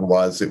win.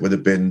 Otherwise, it would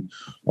have been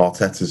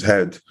Arteta's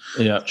head.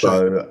 Yeah. True.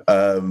 So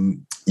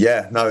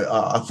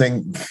I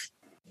think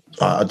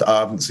I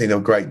haven't seen a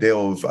great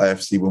deal of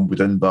AFC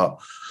Wimbledon, but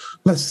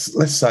let's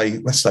say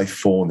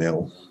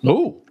 4-0.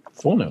 Oh,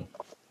 4-0.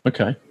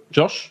 Okay,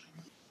 Josh.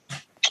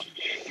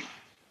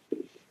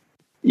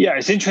 Yeah,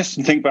 it's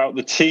interesting to think about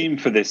the team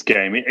for this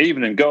game,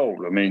 even in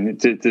goal. I mean,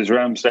 does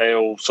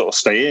Ramsdale sort of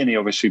stay in? He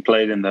obviously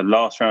played in the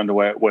last round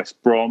away at West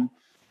Brom.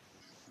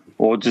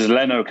 Or does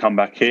Leno come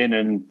back in?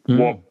 And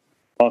what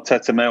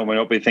Arteta may or may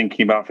not be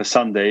thinking about for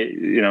Sunday,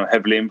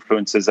 heavily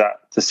influences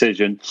that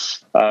decision.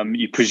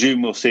 You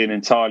presume we'll see an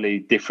entirely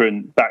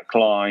different back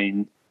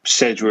line.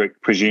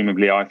 Cedric,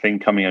 presumably, I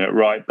think, coming in at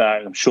right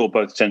back. I'm sure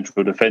both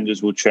central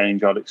defenders will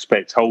change. I'd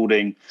expect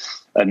Holding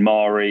and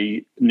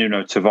Mari,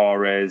 Nuno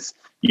Tavares.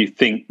 You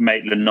think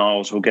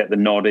Maitland-Niles will get the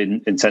nod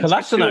in centre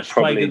midfield? Kolasinac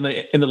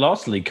played in the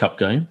last League Cup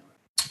game.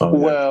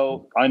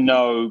 Well, I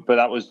know, but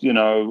that was,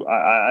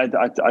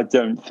 I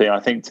don't think. I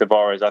think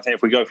Tavares. I think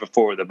if we go for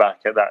 4 at the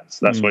back,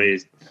 that's what it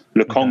is.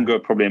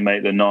 Lukonga, probably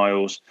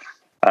Maitland-Niles.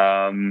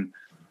 I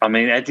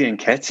mean, Eddie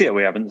Nketiah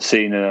we haven't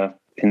seen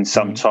in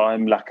some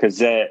time.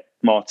 Lacazette,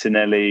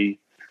 Martinelli.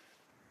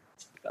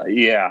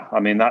 I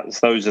mean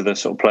those are the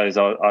sort of players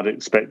I'd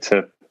expect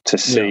to to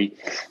see.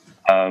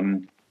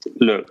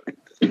 Look,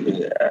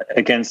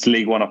 against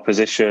League One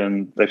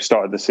opposition, they've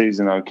started the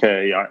season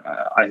okay.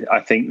 I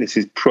think this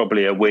is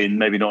probably a win,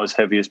 maybe not as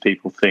heavy as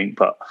people think,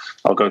 but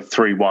I'll go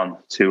 3-1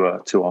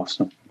 to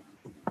Arsenal.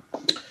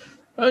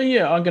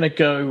 I'm going to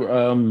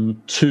go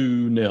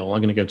 2-0.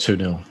 I'm going to go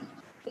 2-0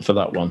 for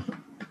that one.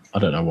 I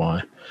don't know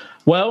why.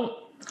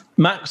 Well,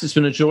 Max, it's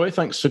been a joy.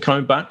 Thanks for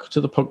coming back to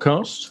the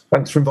podcast.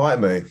 Thanks for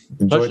inviting me.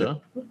 Enjoyed it.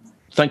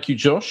 Thank you,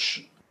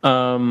 Josh.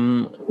 I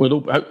think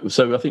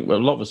a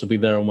lot of us will be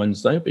there on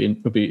Wednesday.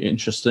 It'll be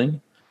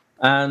interesting.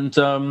 And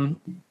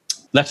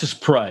let us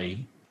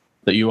pray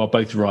that you are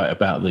both right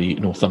about the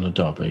North London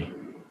derby.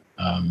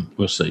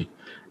 We'll see.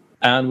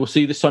 And we'll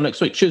see you this time next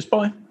week. Cheers.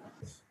 Bye.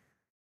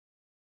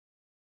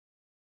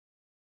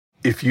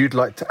 If you'd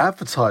like to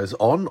advertise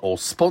on or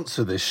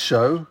sponsor this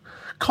show,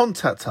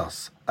 contact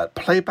us at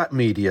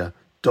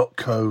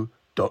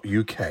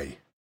playbackmedia.co.uk.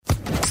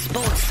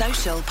 Sports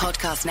Social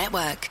Podcast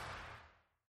Network.